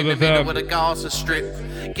 standing Dubstep in the middle FM. of the Gaza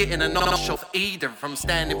Strip, getting a notch off Eden from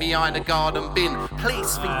standing behind a garden bin.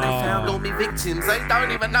 Police think they found all me victims, they don't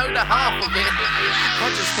even know the half of it. I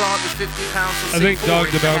just planted £50 I think C4 Dog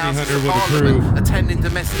in the Bounty Houses Hunter of would Parliament, approve. attending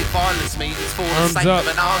domestic violence meetings for the Arms sake up. of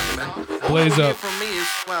an argument. Blaze All you'll hear up. from me is,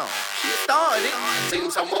 well, she started it.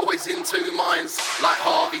 Seems I'm always in two minds, like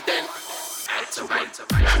Harvey Dent.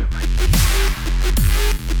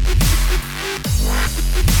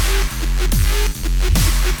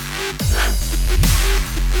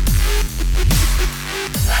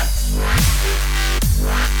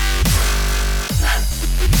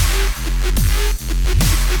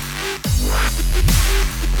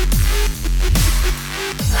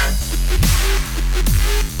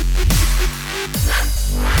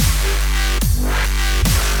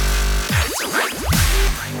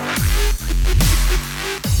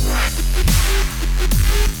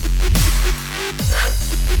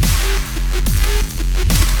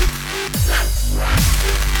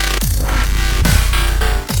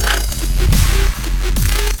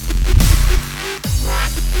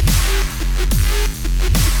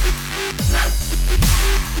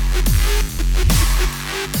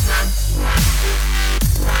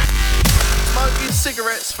 Smoking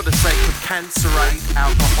cigarettes for the sake of cancer aid,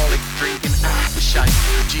 alcoholic drinking aftershave,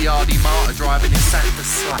 Giardi Martyr driving in Santa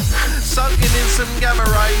Slate, soaking in some gamma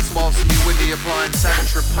rays whilst me Willie applying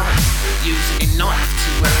Saint-Tropez, using a knife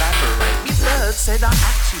to elaborate. Me bird said I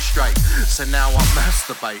act too straight, so now I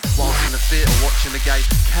masturbate whilst in the theatre watching a gay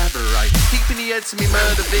cabaret, keeping the heads of me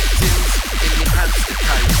murder victims in me hamster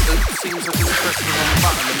cage. Oops, seems like it's pressed the wrong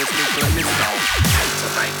button and there's nuclear missile.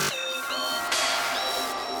 Activate.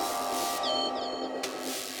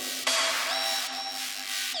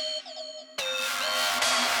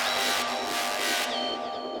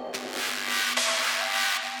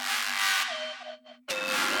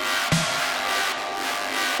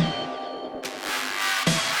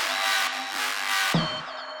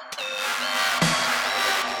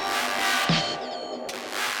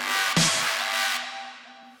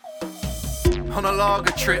 On a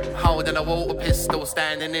lager trip, holding a water pistol,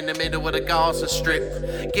 standing in the middle of the Gaza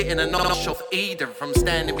Strip, getting a notch off Eden from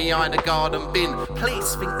standing behind a garden bin.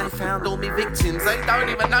 Police think they found all me victims, they don't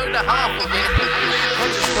even know the half of it. I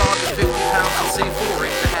just planted £50 of C4 in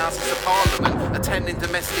the Houses of Parliament, attending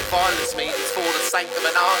domestic violence meetings for the sake of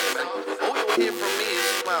an argument. All you'll hear from me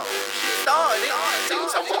is, well, she started it.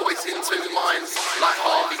 Seems I'm always in two minds, like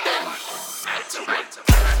Harvey Dent.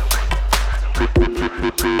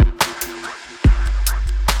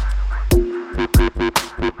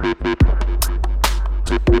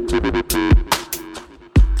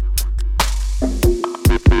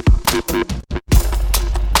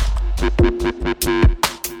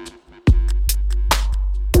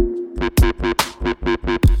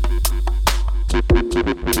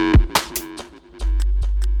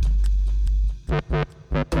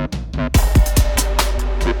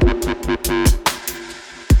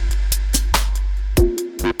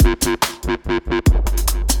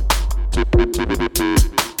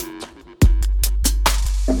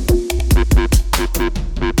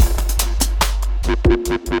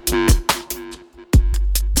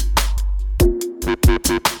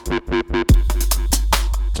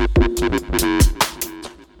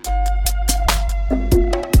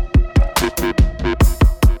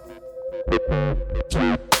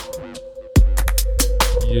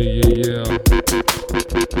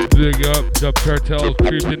 Big up, Dub Cartel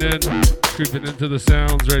creeping into the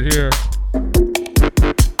sounds right here.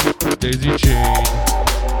 Daisy Chain.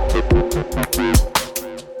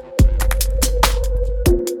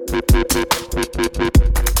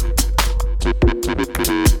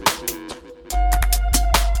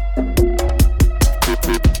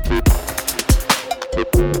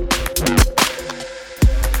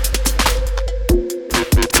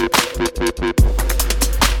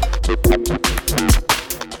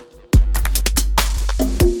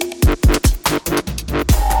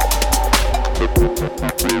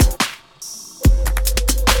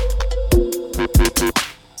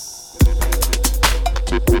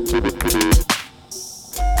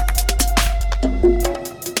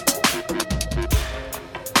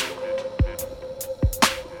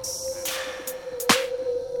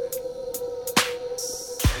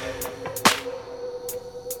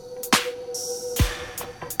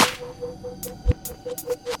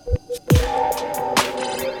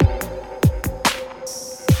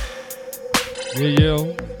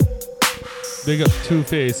 Yo, big up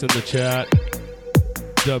Two-Face in the chat.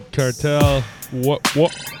 Dub Cartel. What?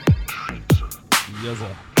 Yezza.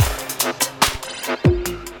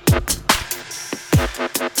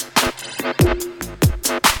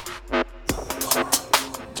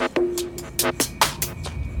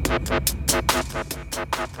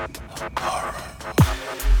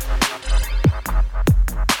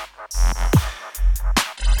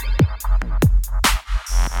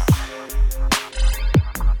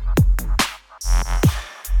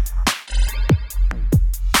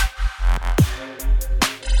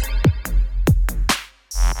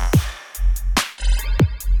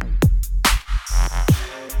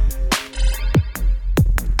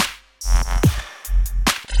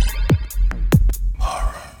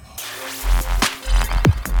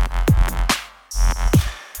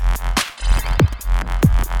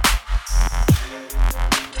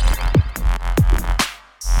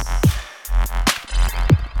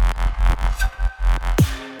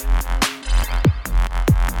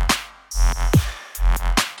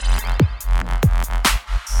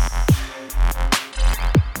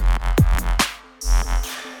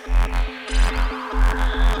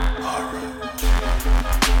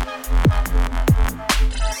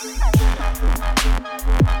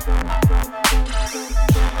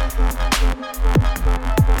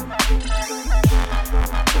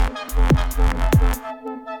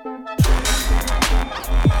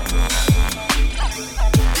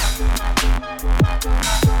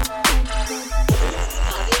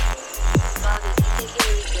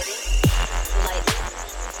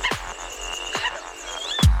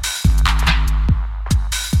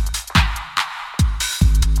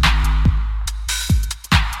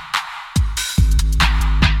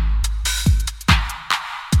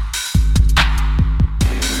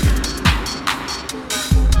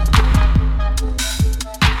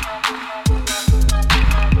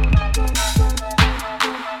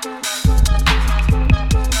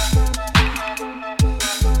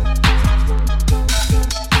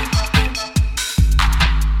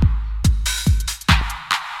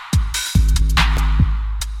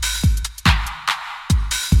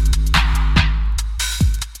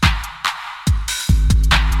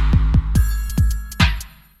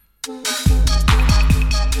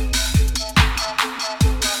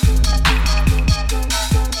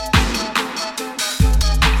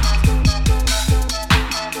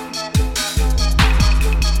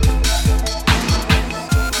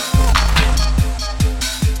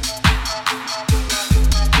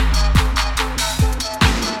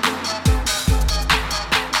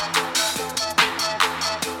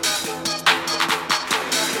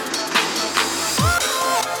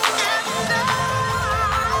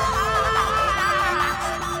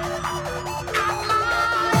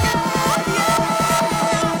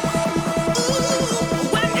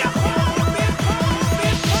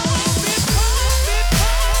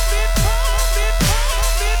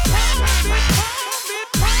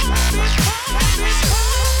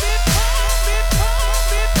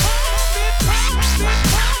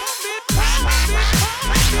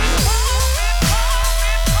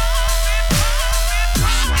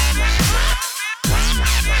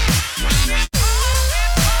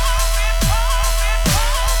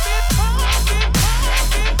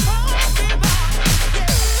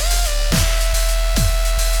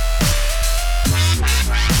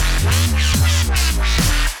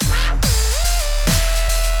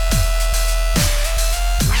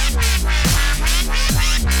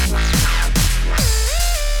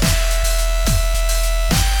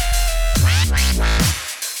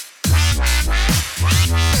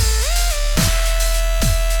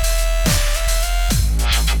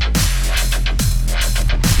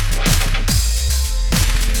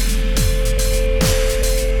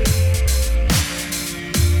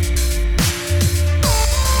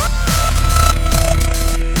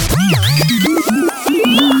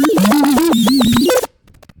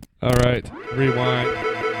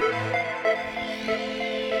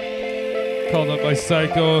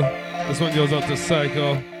 Psycho. This one goes out to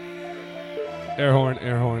Psycho. Air horn,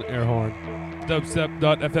 air horn, air horn.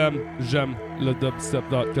 Dubstep.fm, j'aime le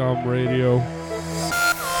dubstep.com radio.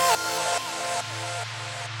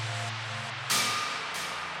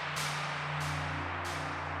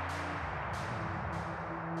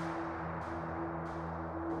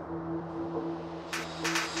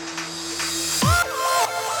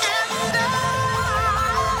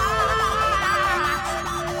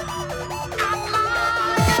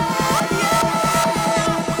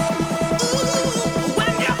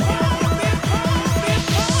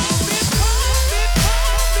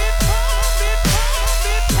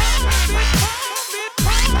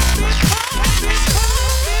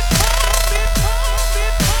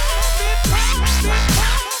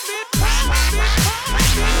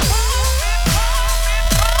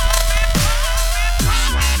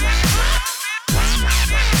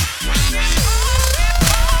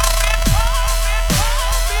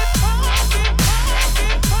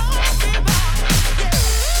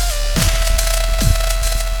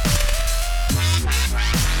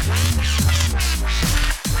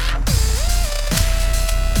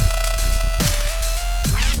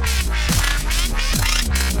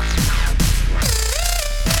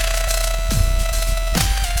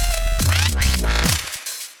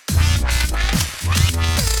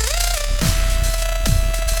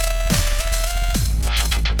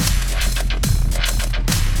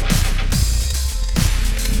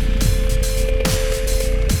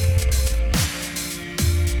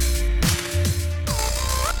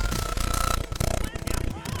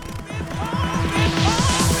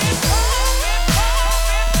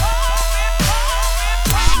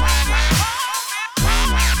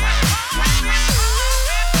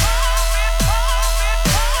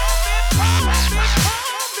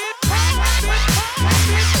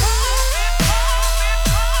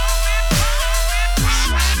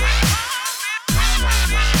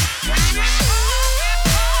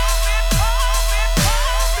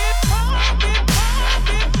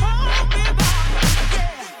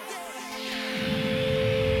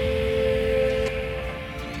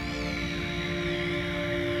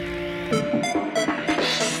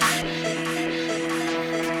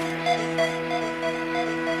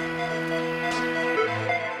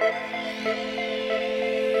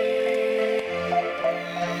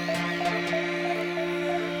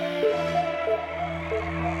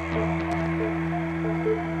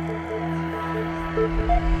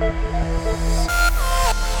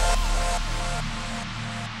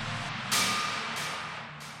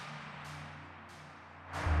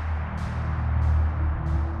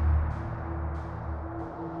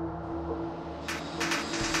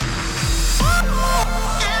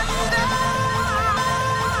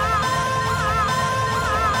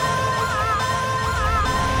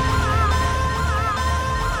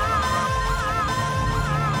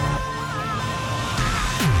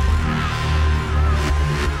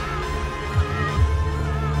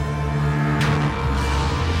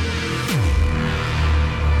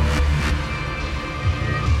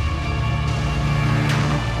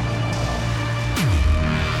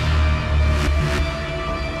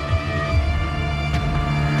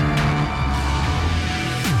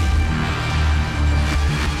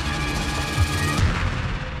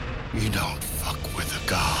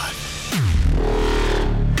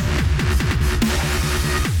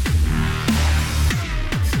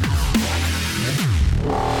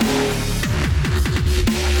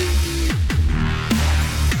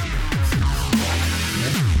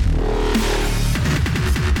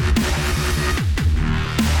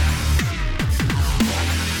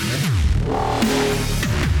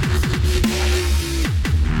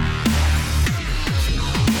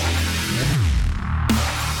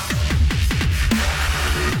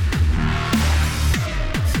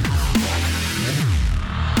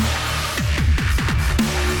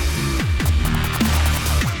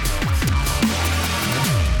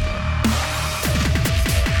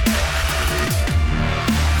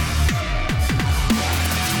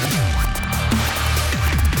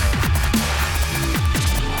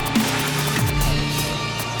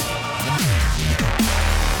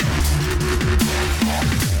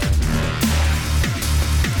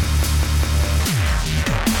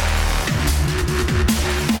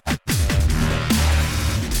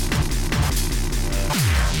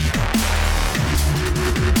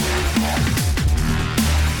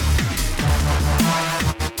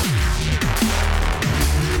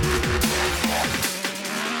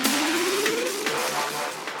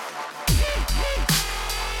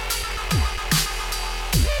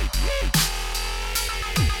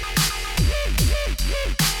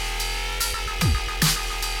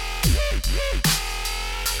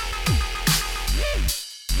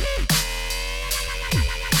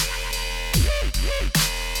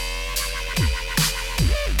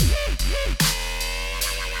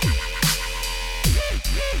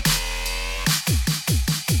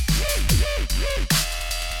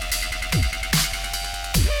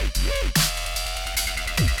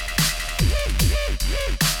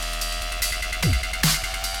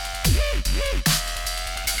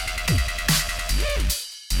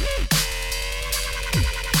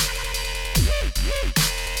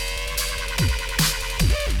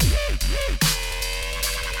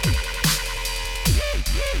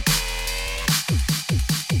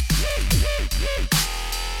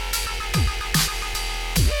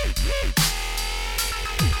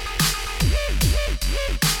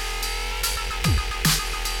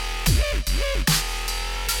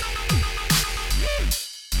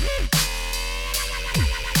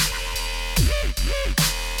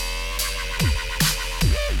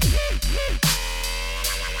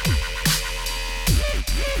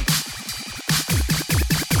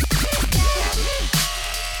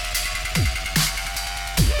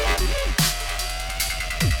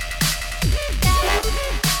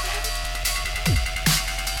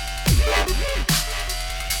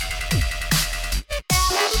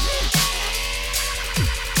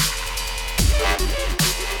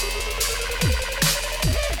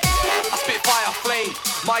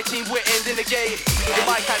 My team, we're ending the game. You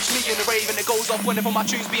might catch me in the rave and it goes off whenever my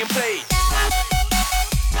tune's being played.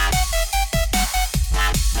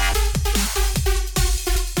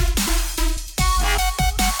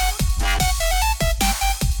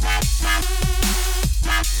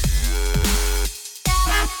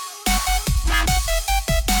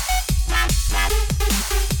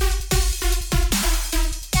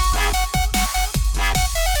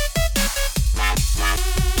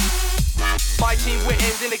 My team, we're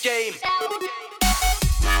ending the game.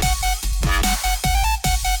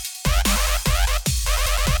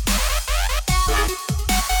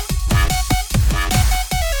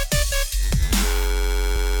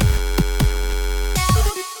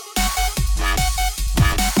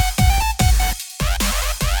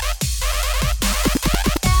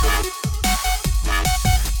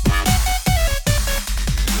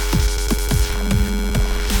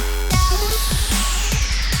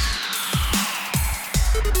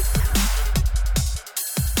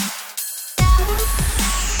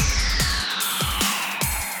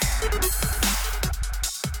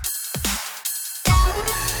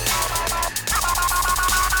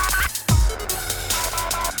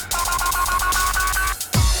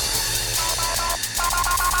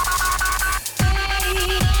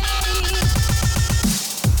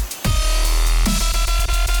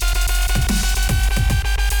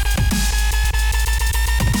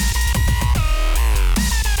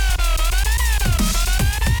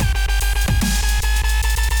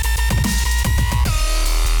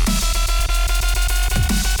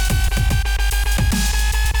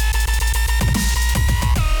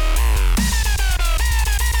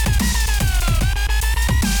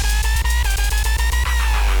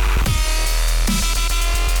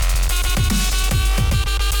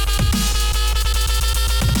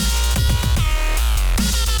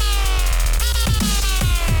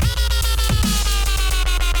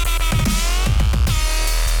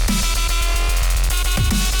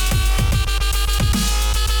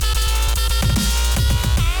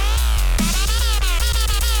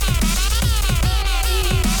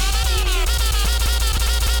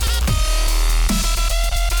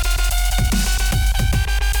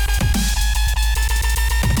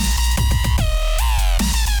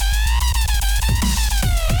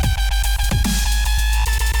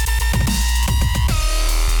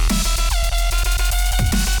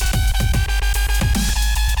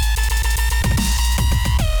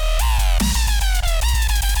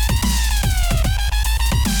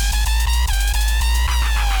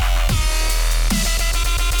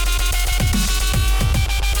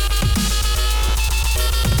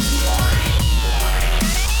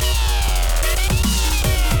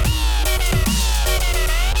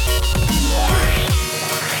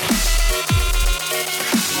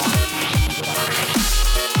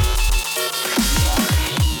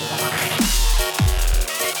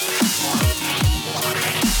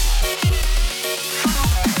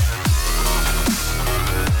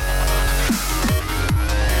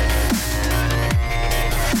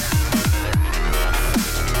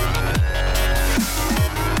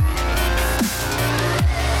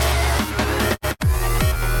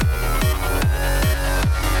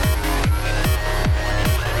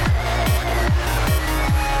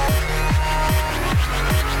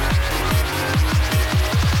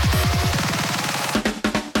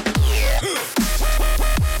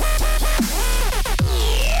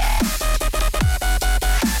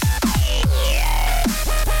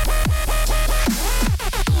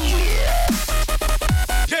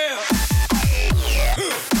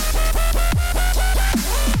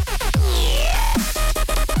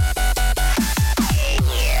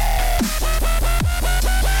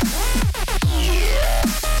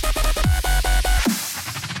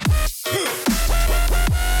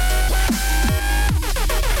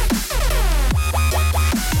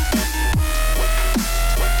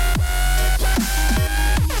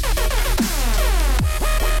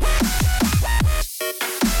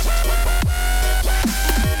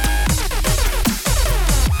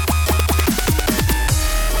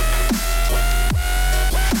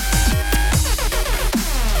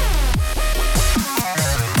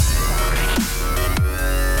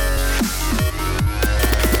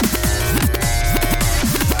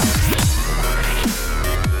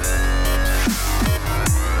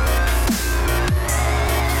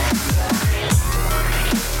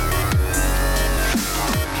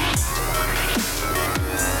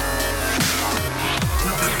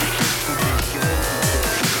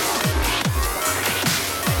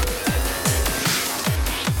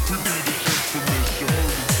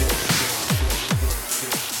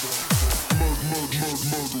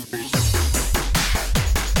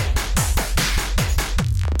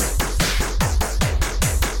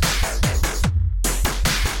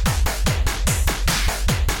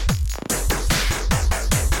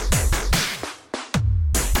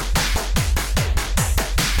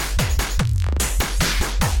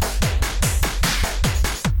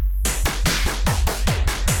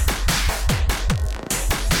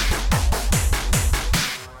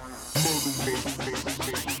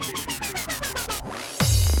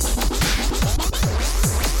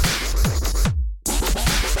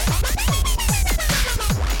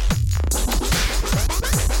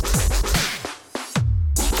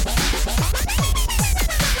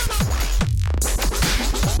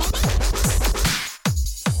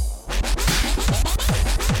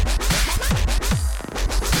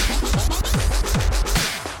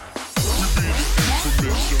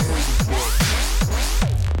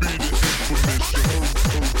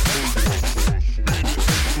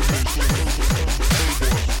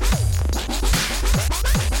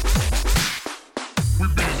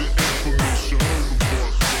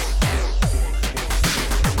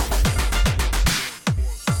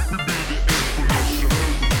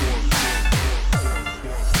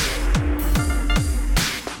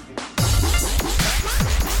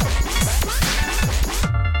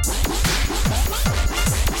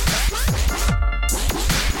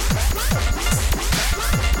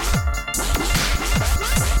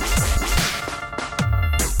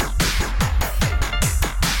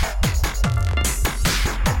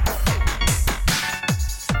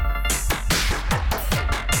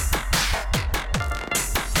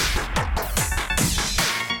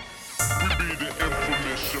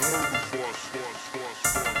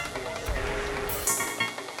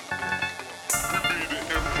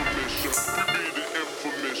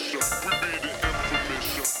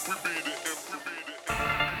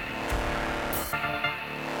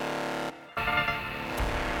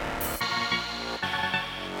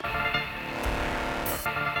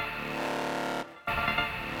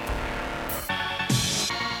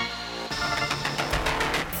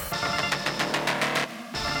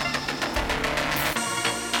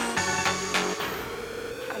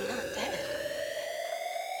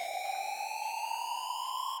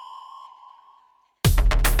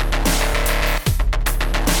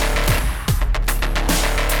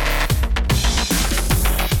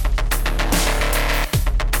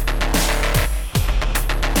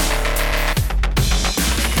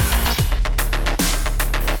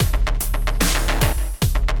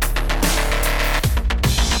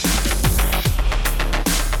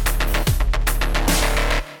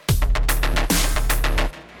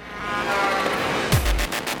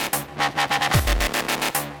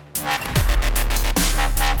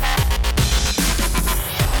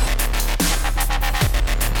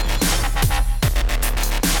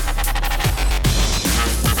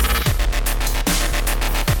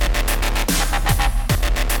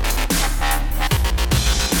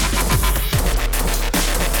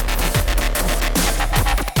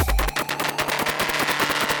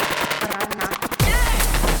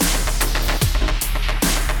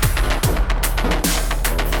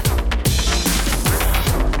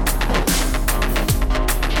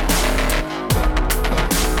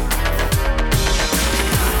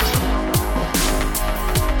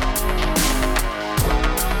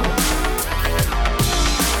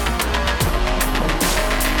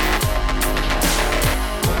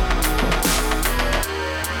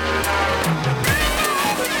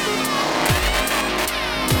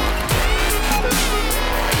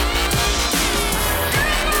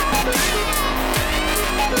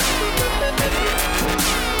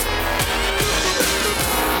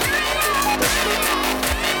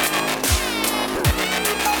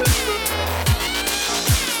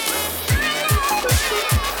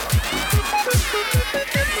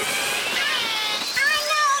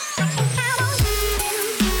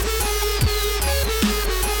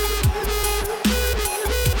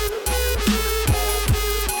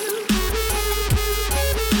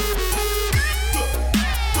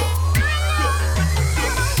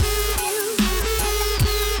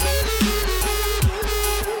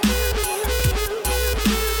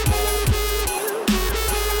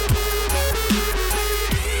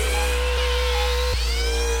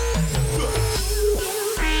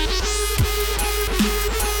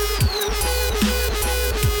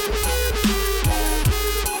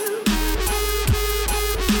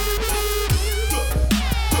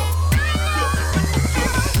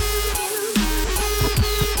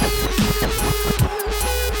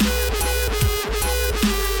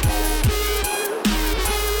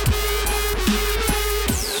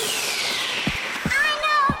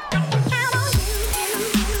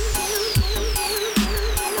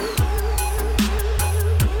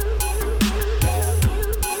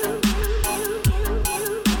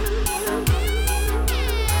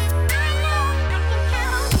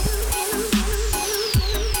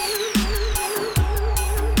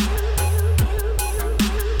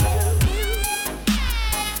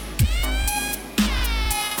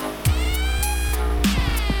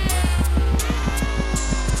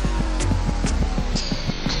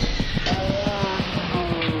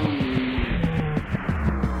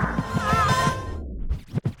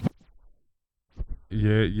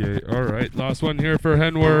 Yeah. All right. Last one here for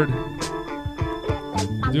Henward.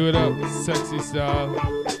 Do it up, sexy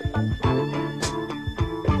style.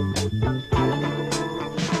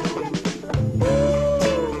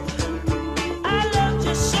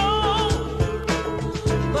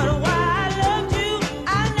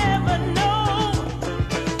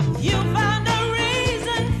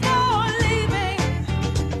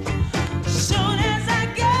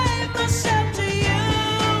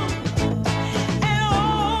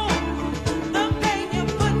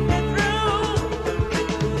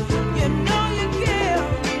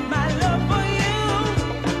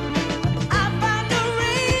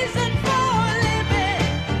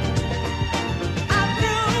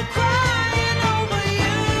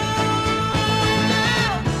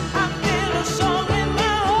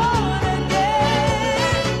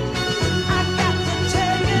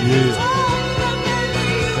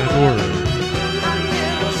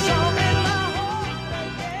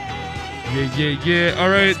 Yeah. All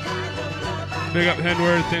right. Big up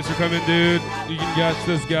Henward. Thanks for coming, dude. You can catch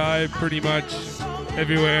this guy pretty much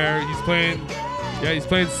everywhere. He's playing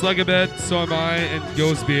Slugabed, so am I, and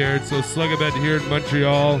Ghostbeard. So Slugabed here in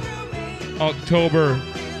Montreal, October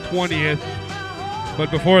 20th. But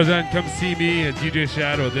before then, come see me and DJ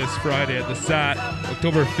Shadow this Friday at the SAT,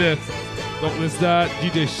 October 5th. Don't miss that.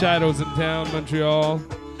 DJ Shadow's in town, Montreal.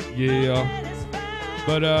 Yeah.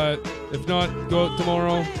 But if not, go out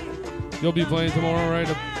tomorrow. You'll be playing tomorrow, right?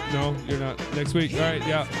 No, you're not. Next week. All right,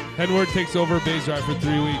 yeah. Henward takes over Bass Drive for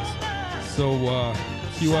 3 weeks. So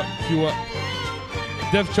queue up.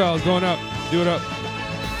 Deaf Child going up. Do it up.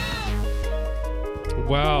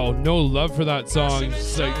 Wow, no love for that song.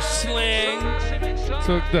 Just like slang.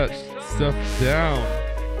 Took that stuff down.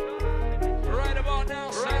 Right about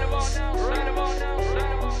now.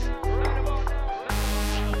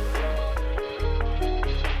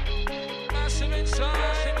 Massive inside.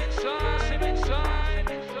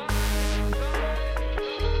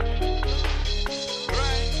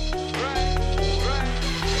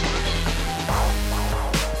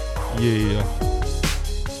 Yeah.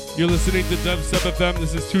 You're listening to Dubstep FM.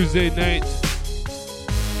 This is Tuesday night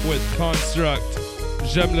with Construct.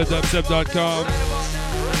 JaimeLeDubstep.com.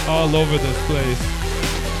 All over this place.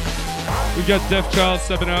 We got Deaf Child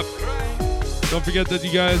stepping up. Don't forget that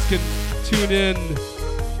you guys can tune in,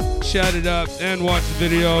 chat it up, and watch the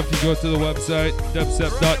video if you go to the website,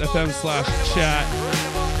 dubstep.fm/chat.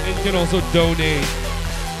 And you can also donate.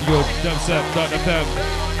 You go to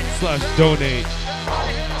dubstep.fm/donate.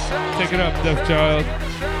 Take it up, Deaf Child.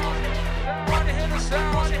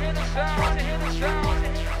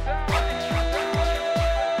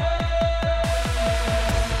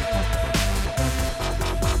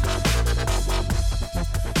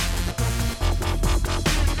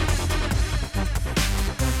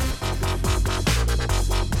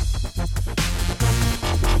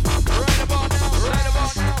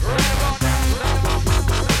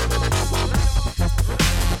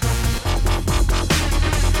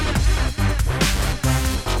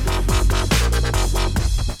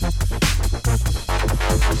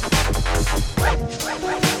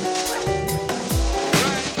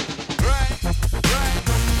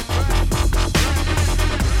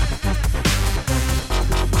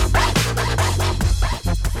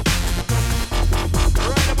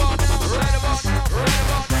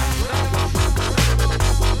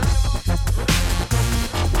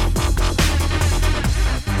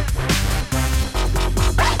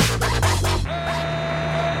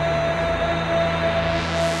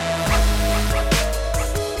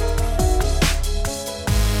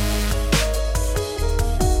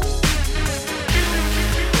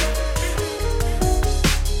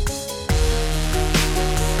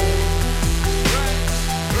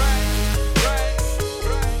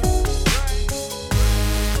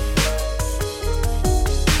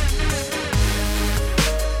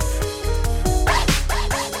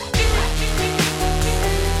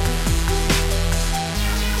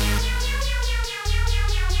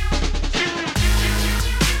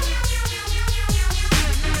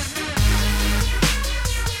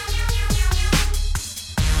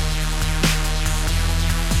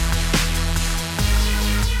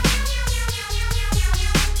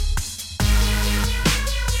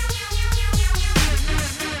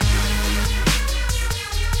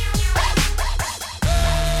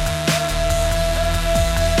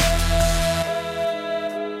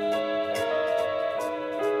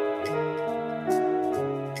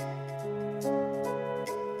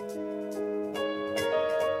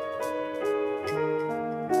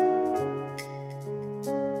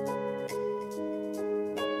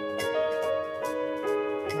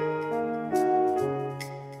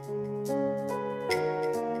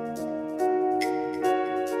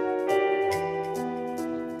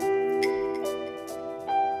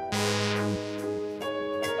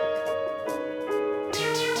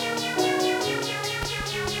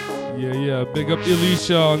 Yeah. Big up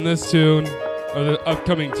Elisha on this tune, or the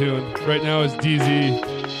upcoming tune. Right now is DZ.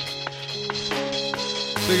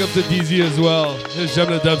 Big up to DZ as well. His J'aime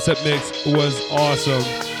le Dubstep mix was awesome.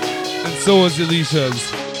 And so was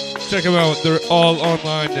Elisha's. Check them out. They're all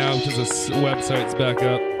online now because the website's back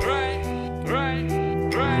up.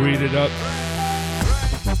 Read it up.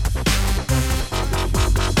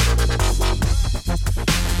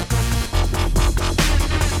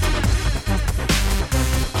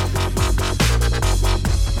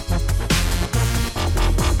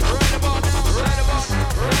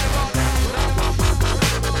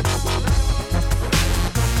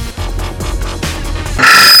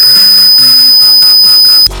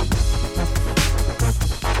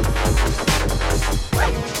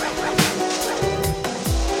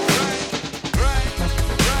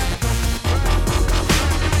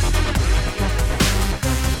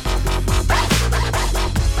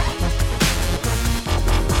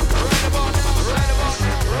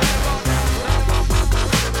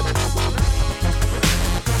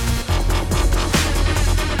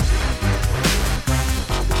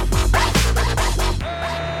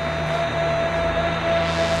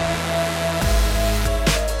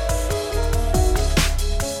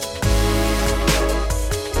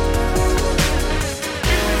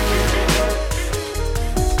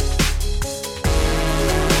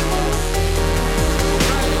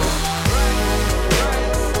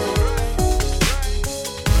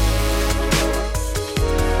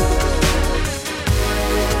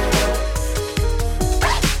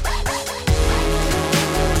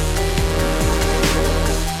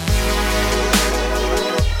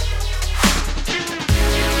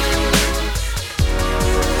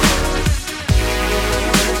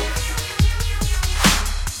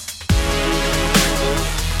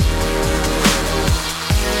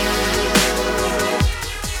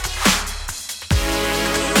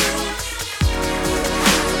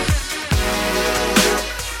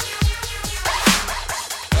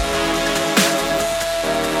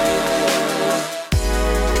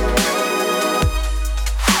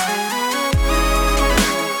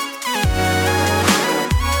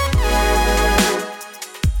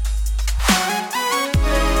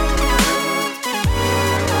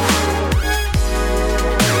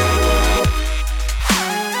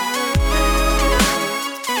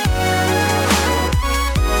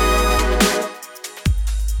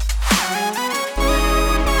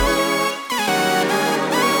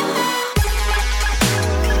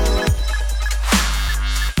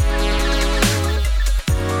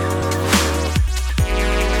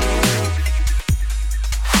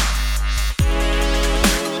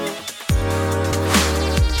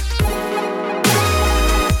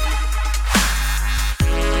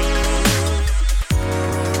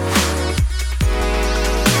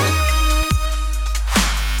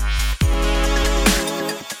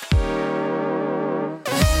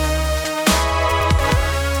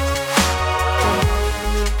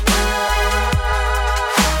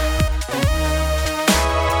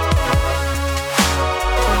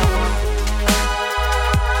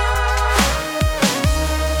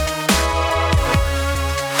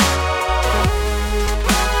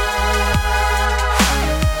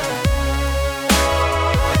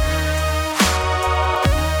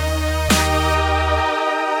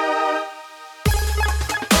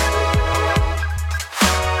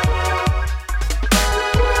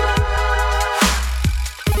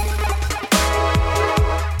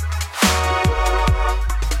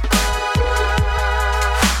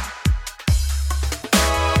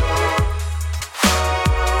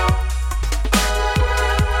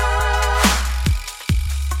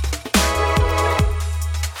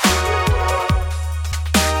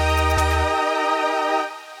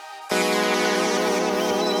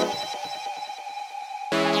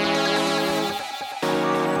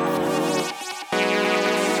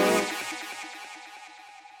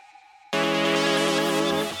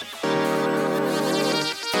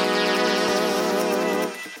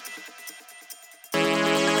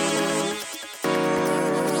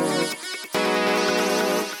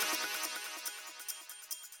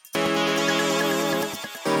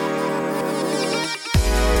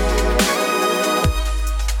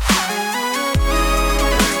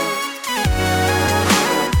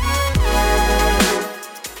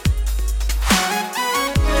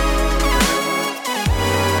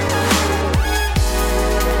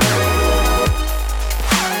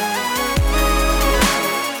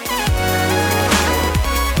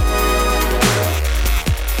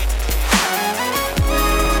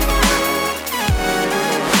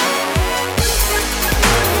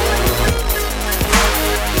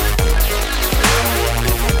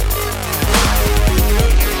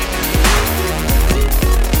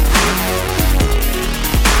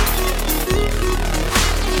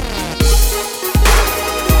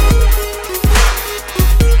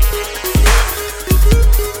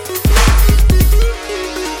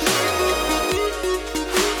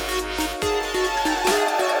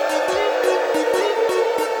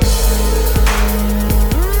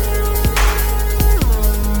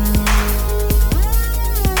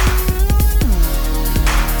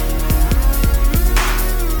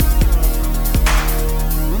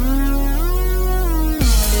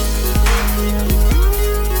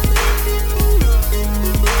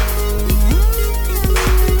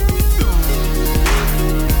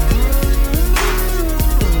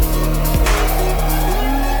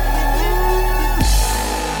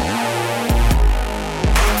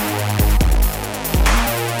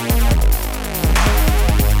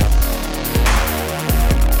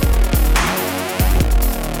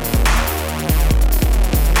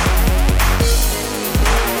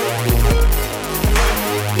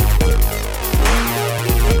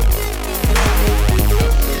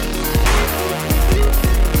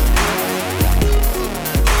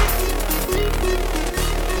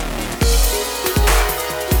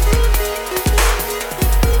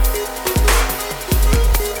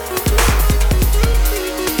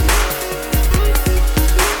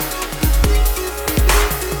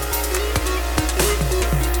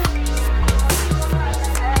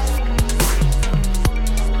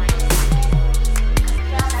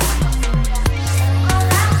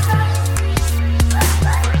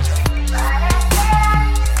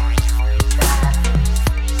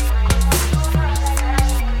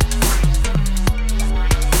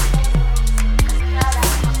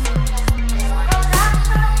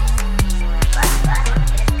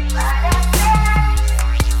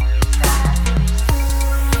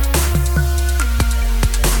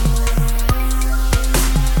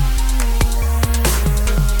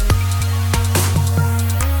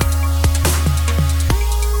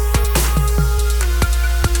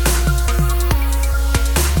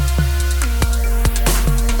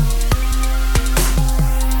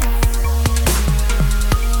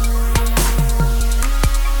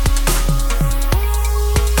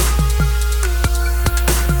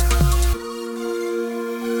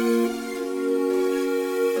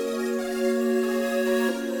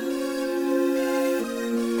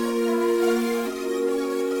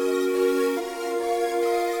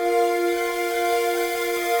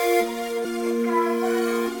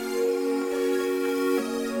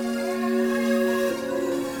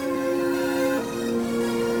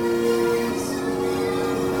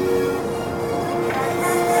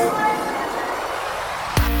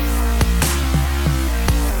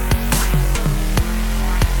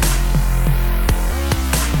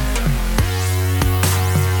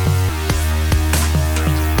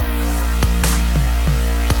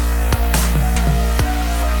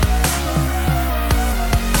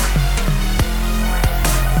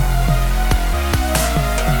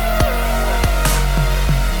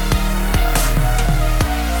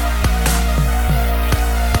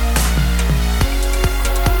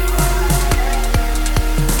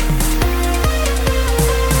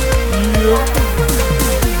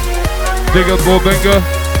 Big up Bobenga.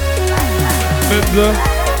 Menza.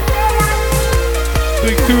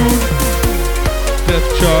 Big Tune.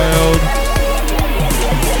 Death Child.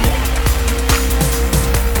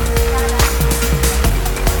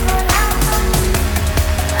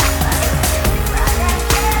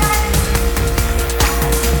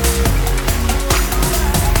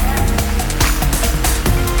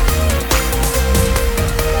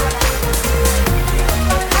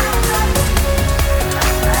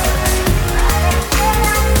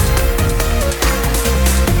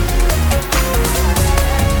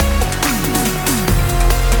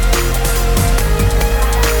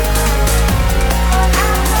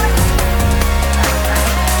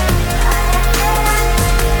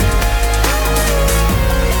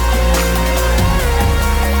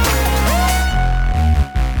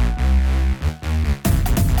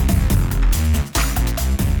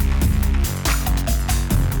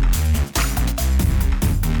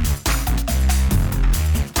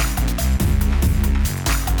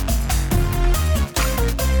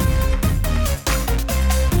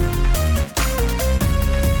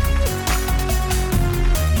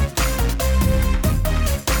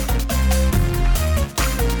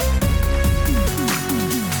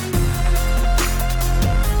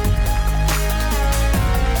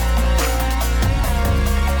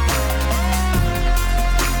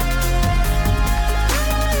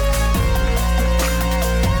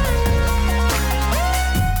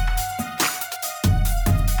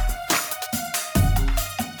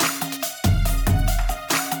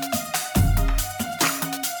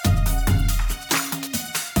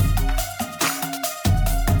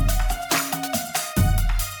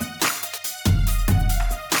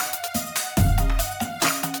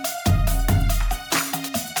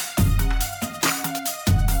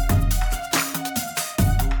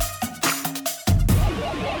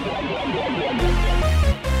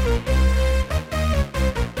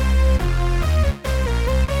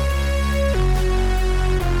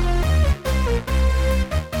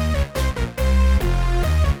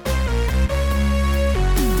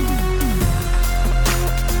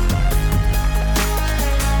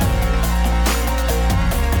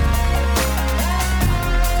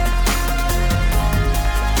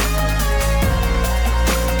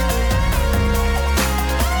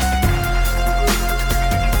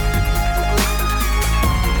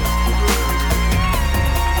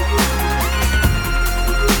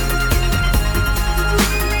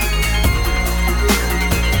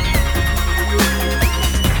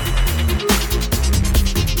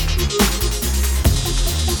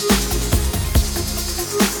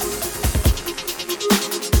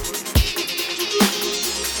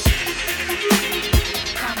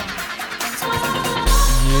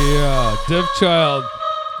 Dev Child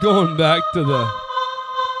going back to the,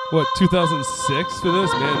 2006 for this?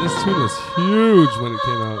 Man, this tune was huge when it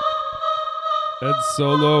came out. Ed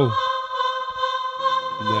Solo.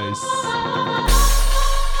 Nice.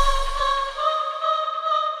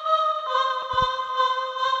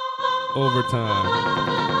 Overtime.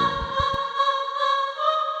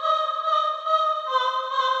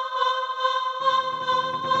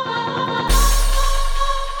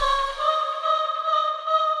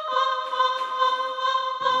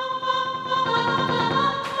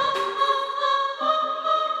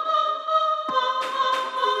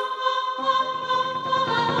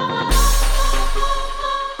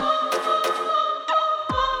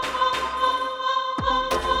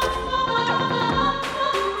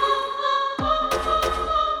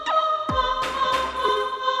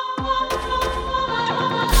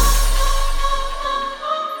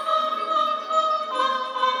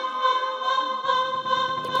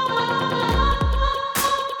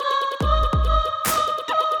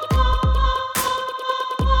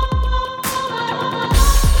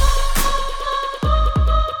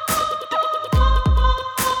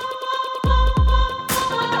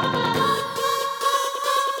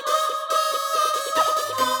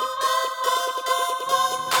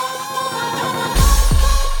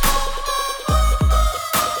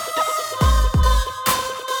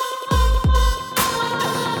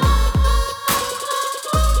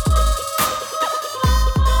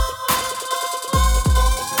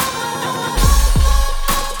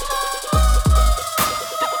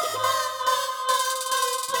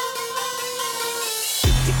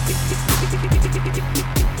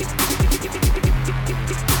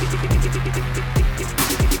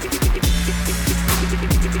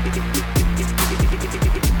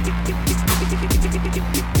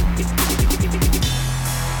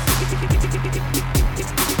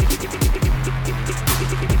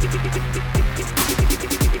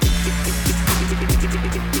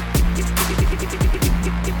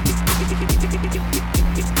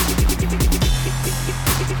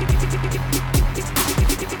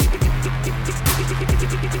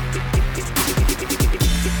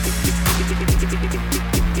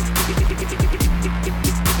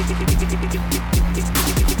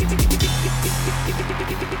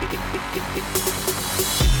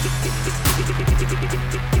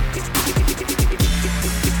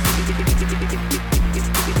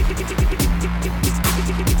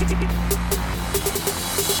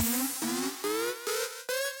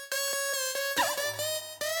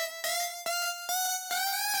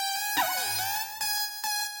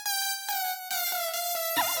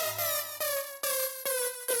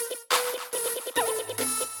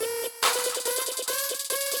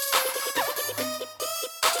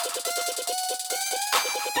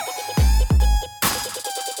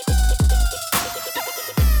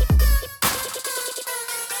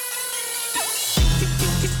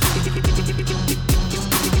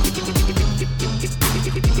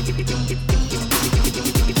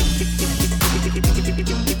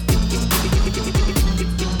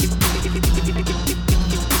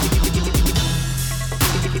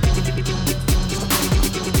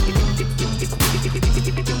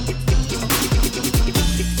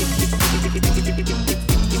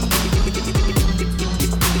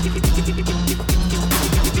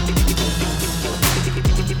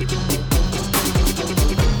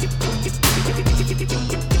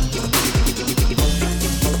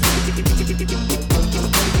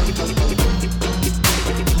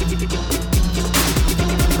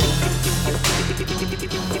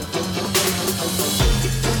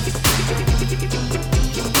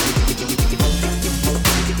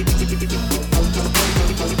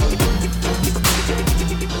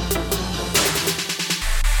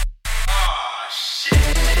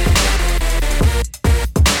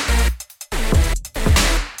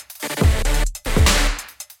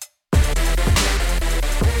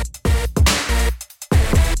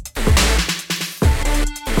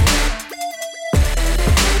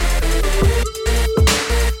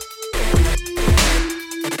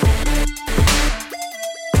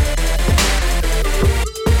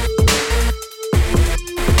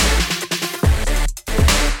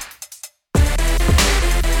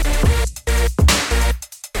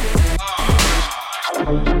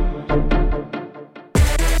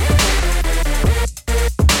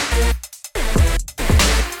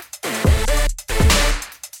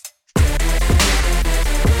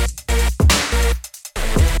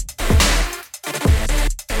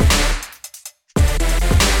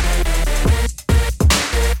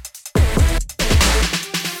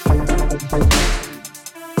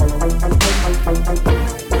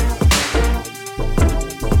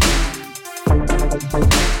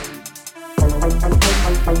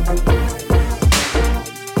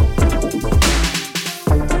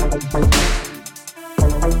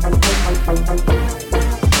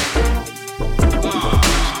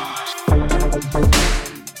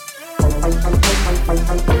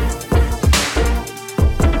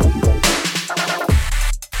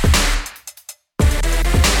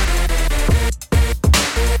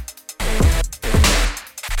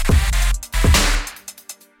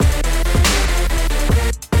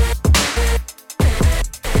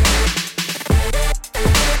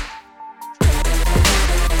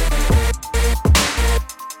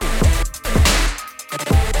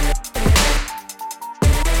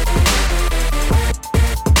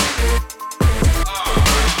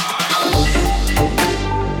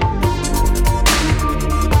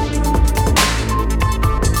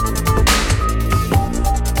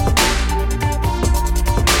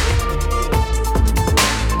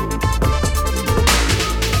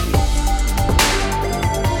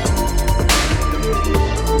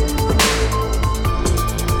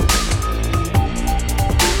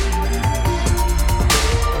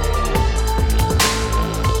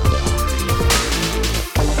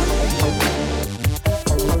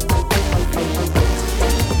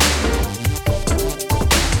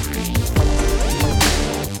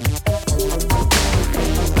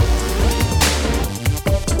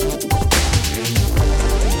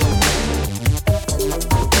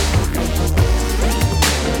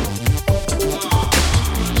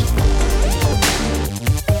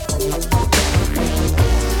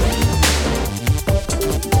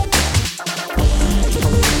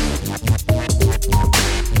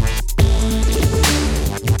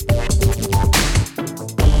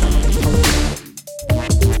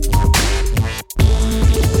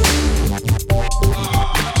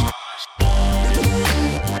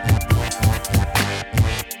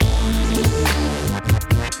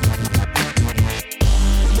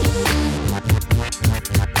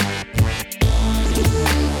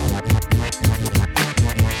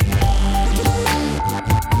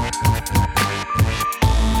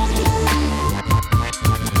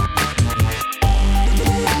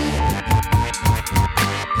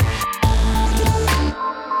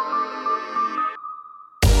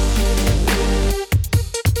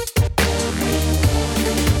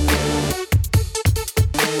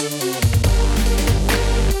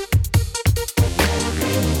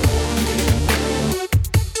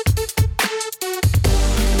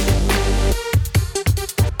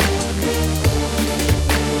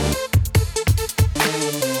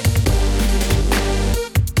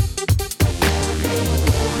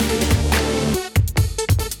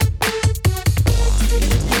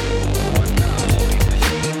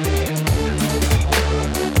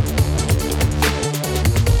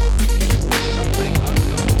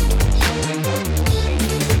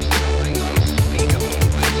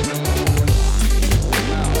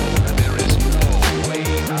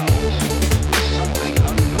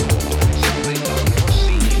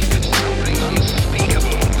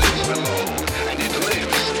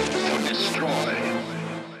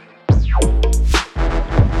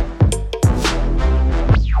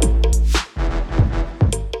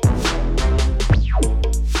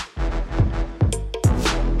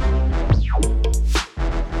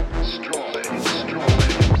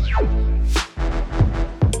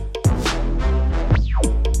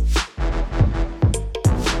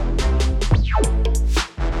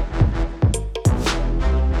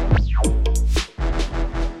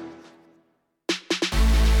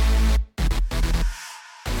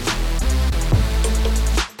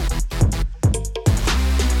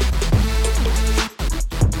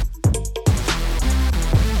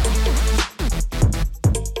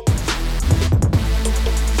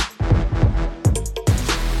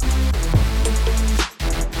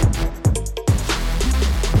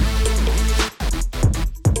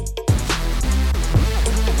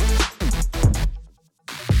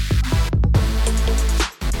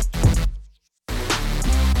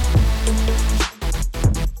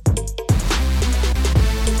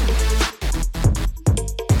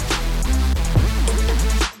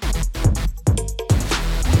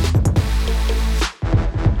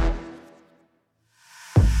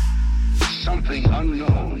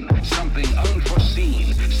 unknown, something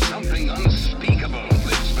unforeseen, something unspeakable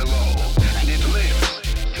lives below, and it lives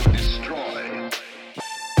to destroy.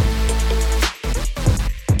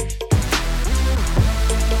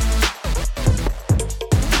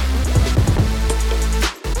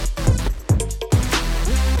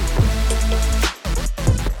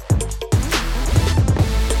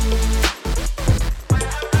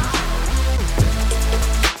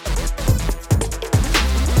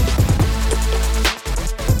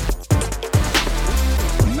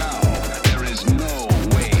 Now, there is no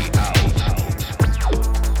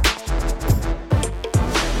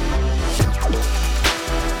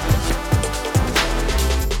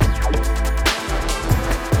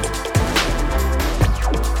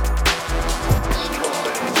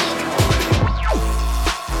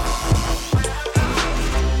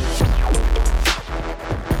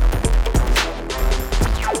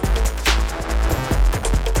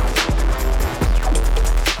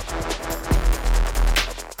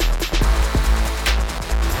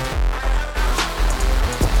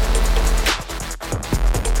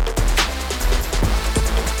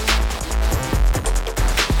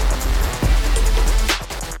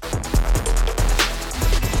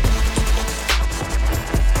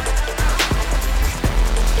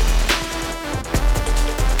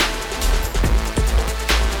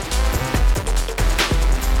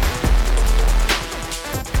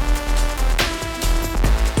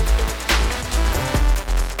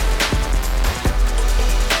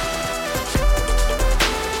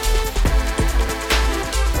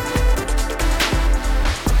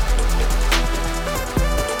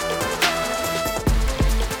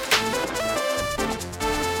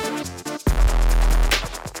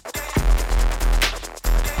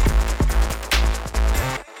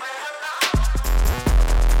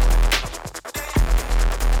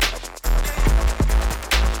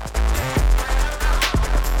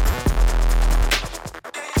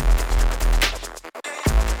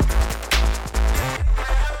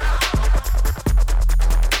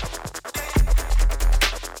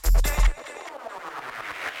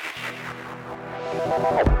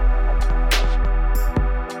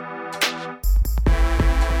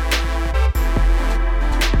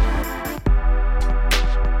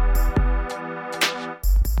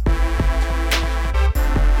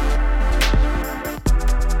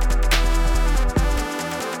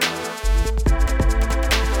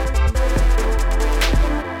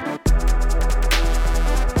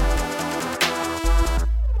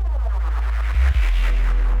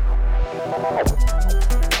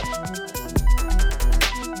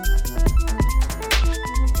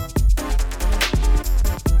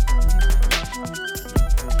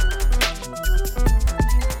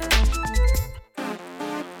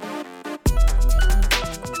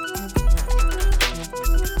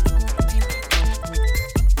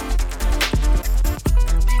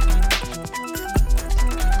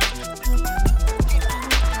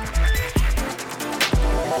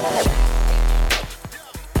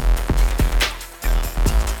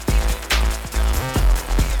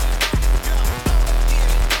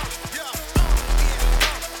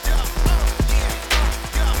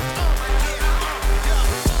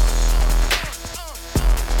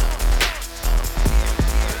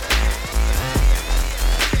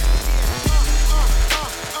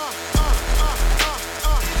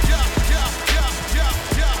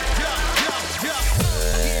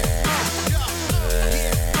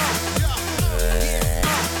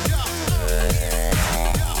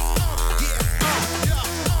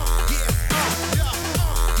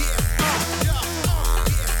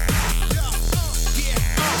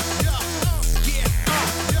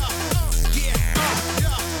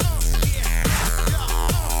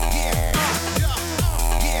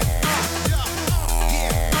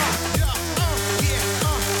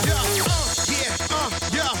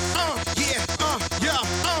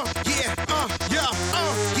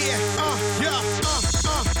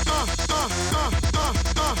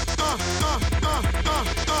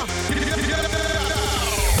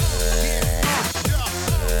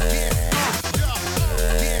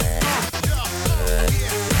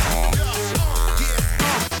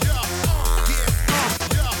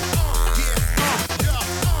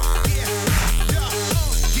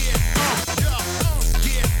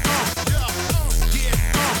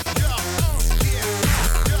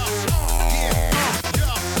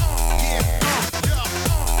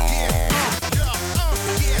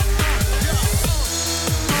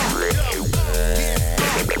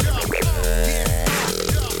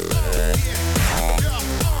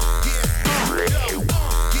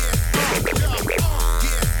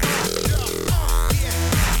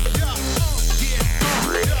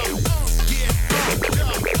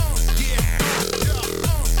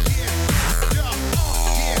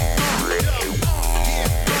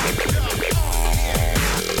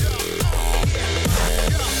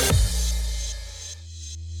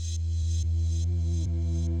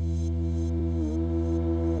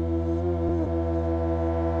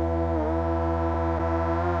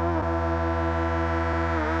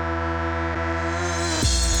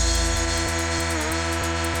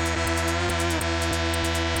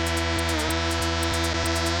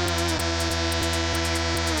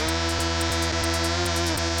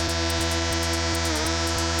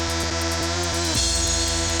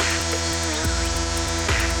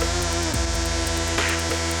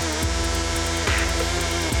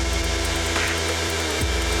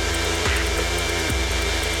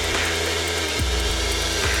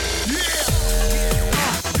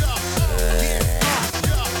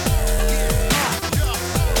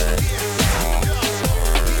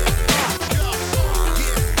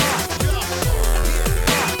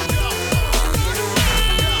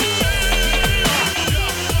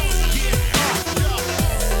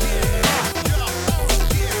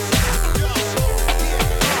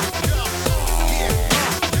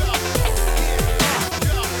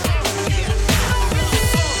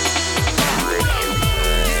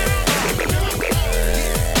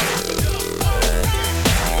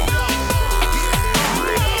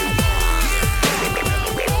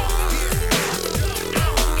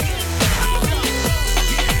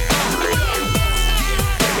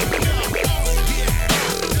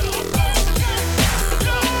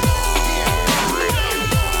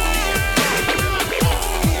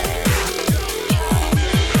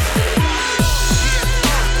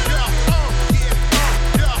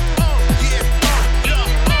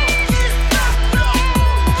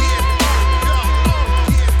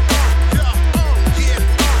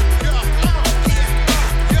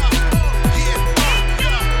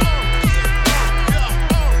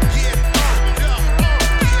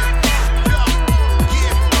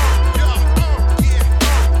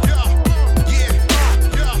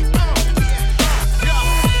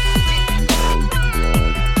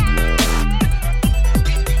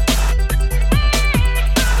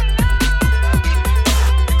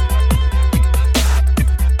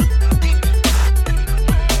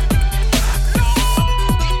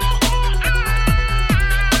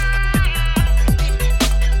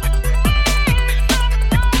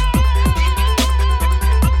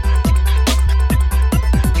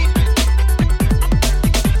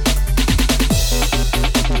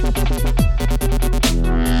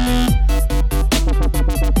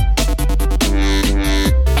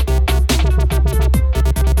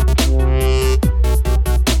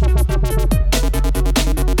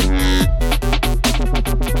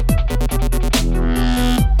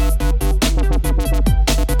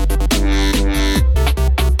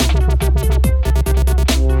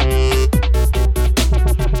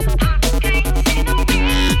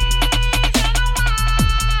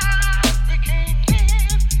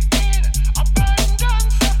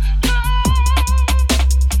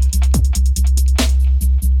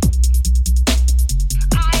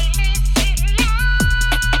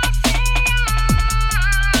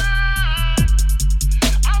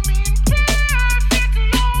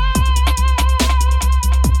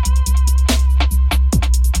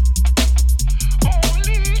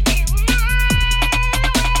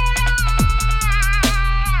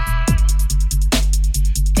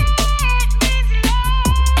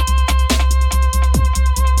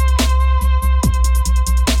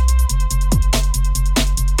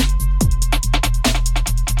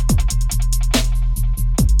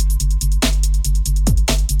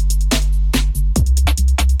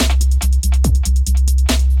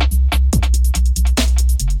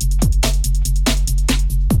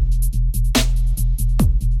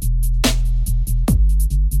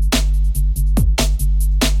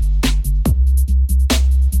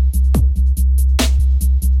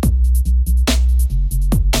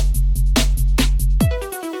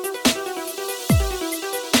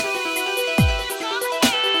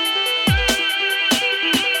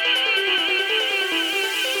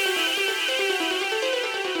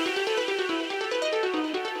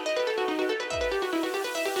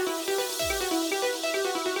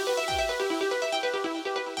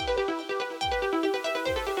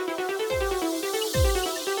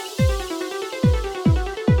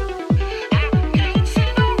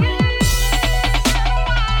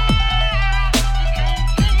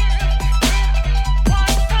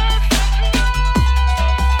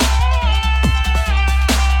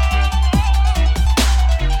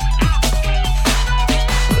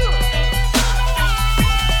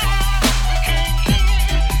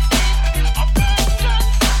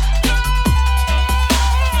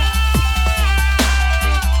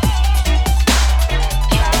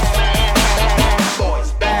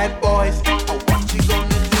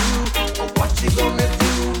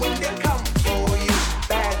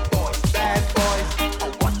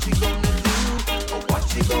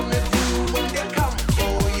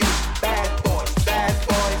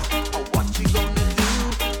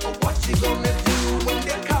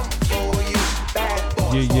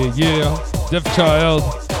Def Child,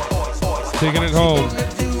 taking it home.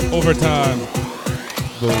 Overtime.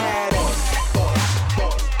 Boom.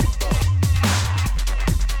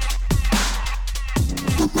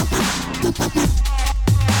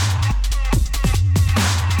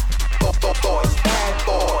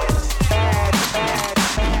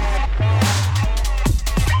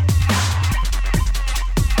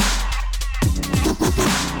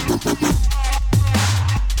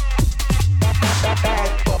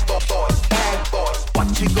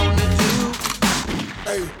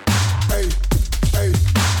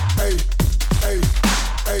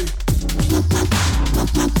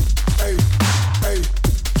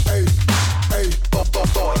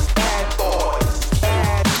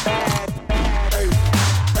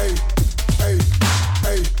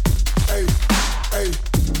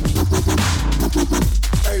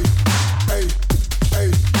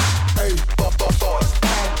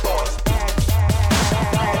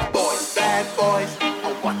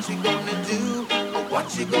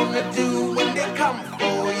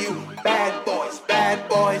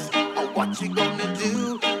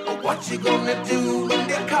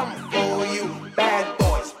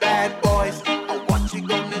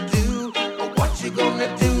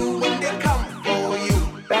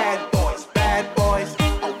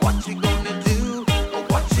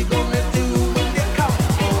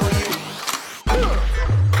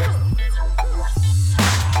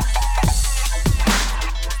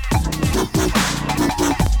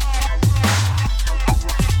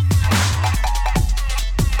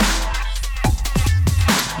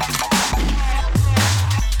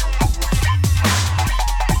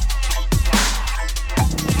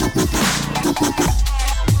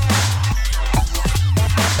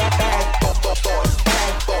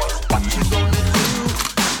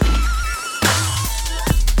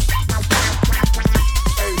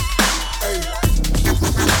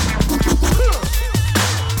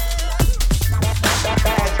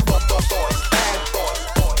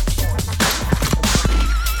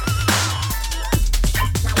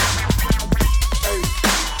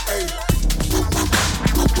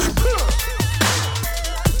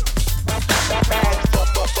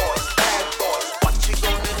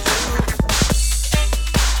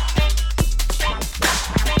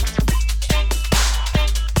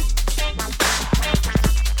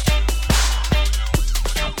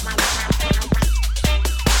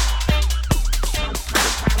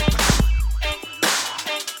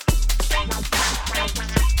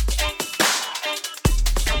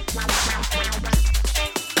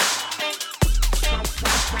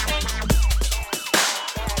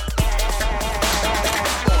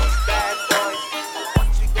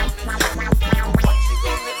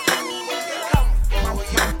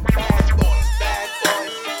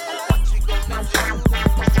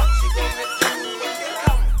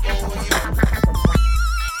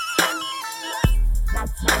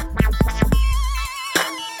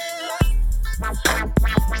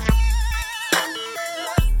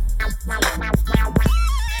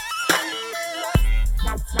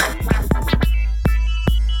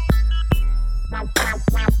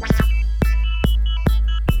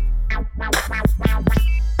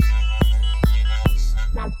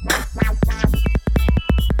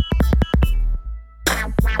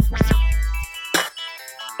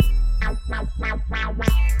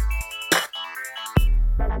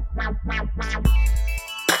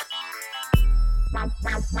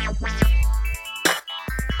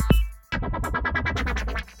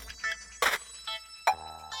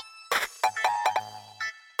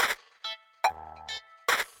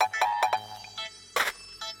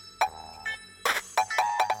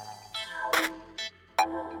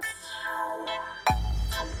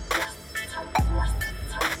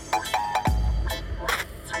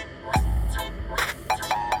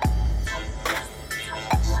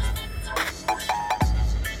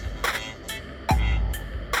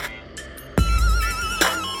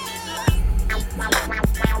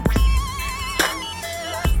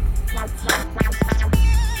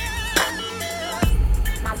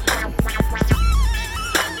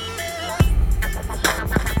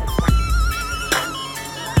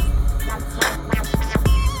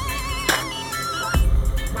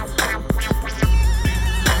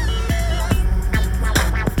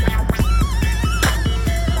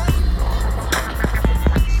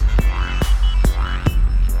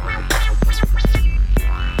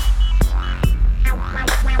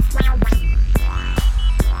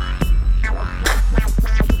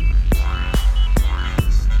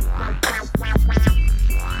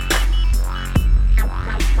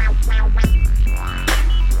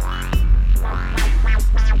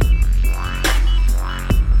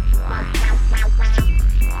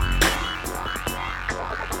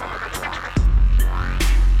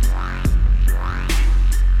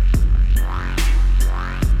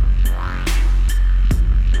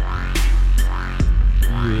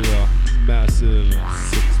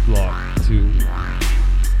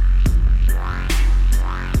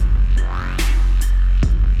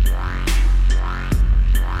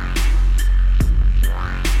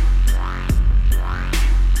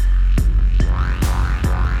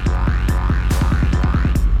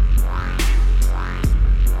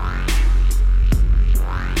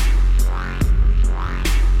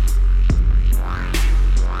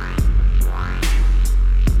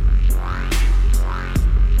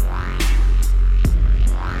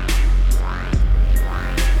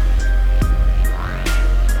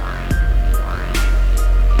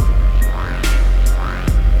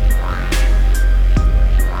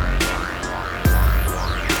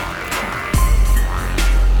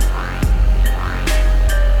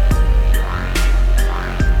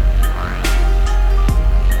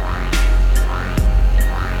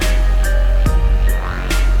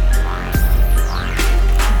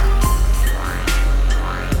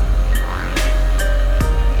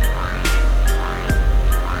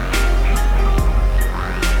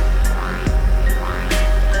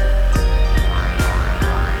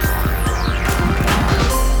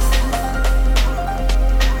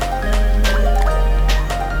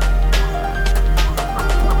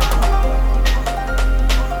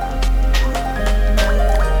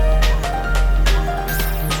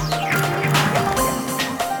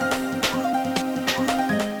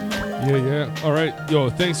 Yo,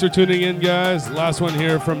 thanks for tuning in, guys. Last one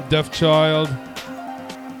here from Deaf Child.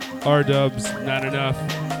 R-Dubs, not enough.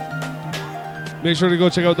 Make sure to go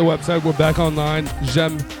check out the website. We're back online,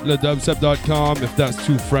 j'aimeledubstep.com. If that's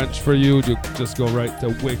too French for you, just go right to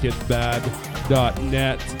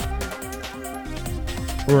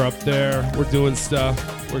wickedbad.net. We're up there. We're doing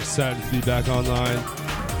stuff. We're excited to be back online.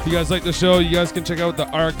 If you guys like the show, you guys can check out the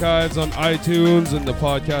archives on iTunes in the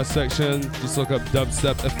podcast section. Just look up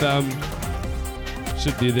Dubstep FM.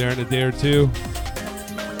 Should be there in a day or two.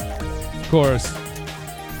 Of course.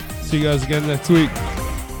 See you guys again next week.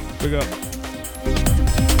 Big up.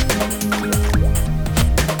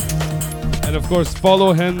 And of course,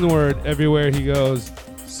 follow Henward everywhere he goes.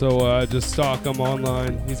 So just stalk him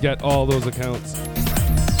online. He's got all those accounts.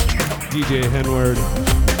 DJ Henward.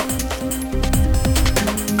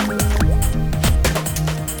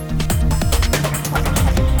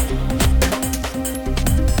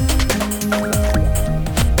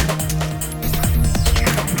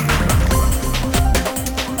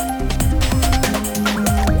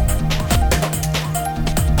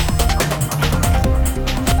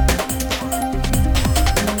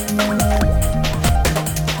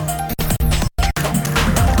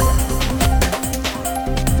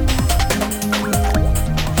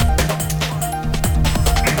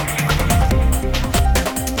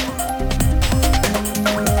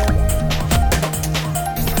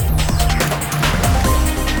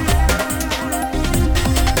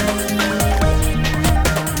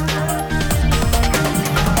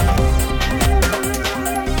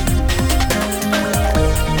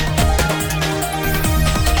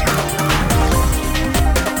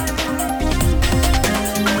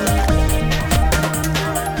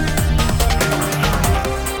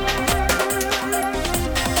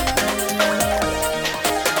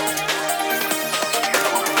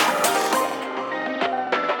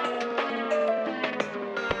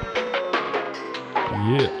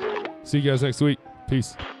 See you guys next week.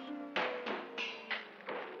 Peace.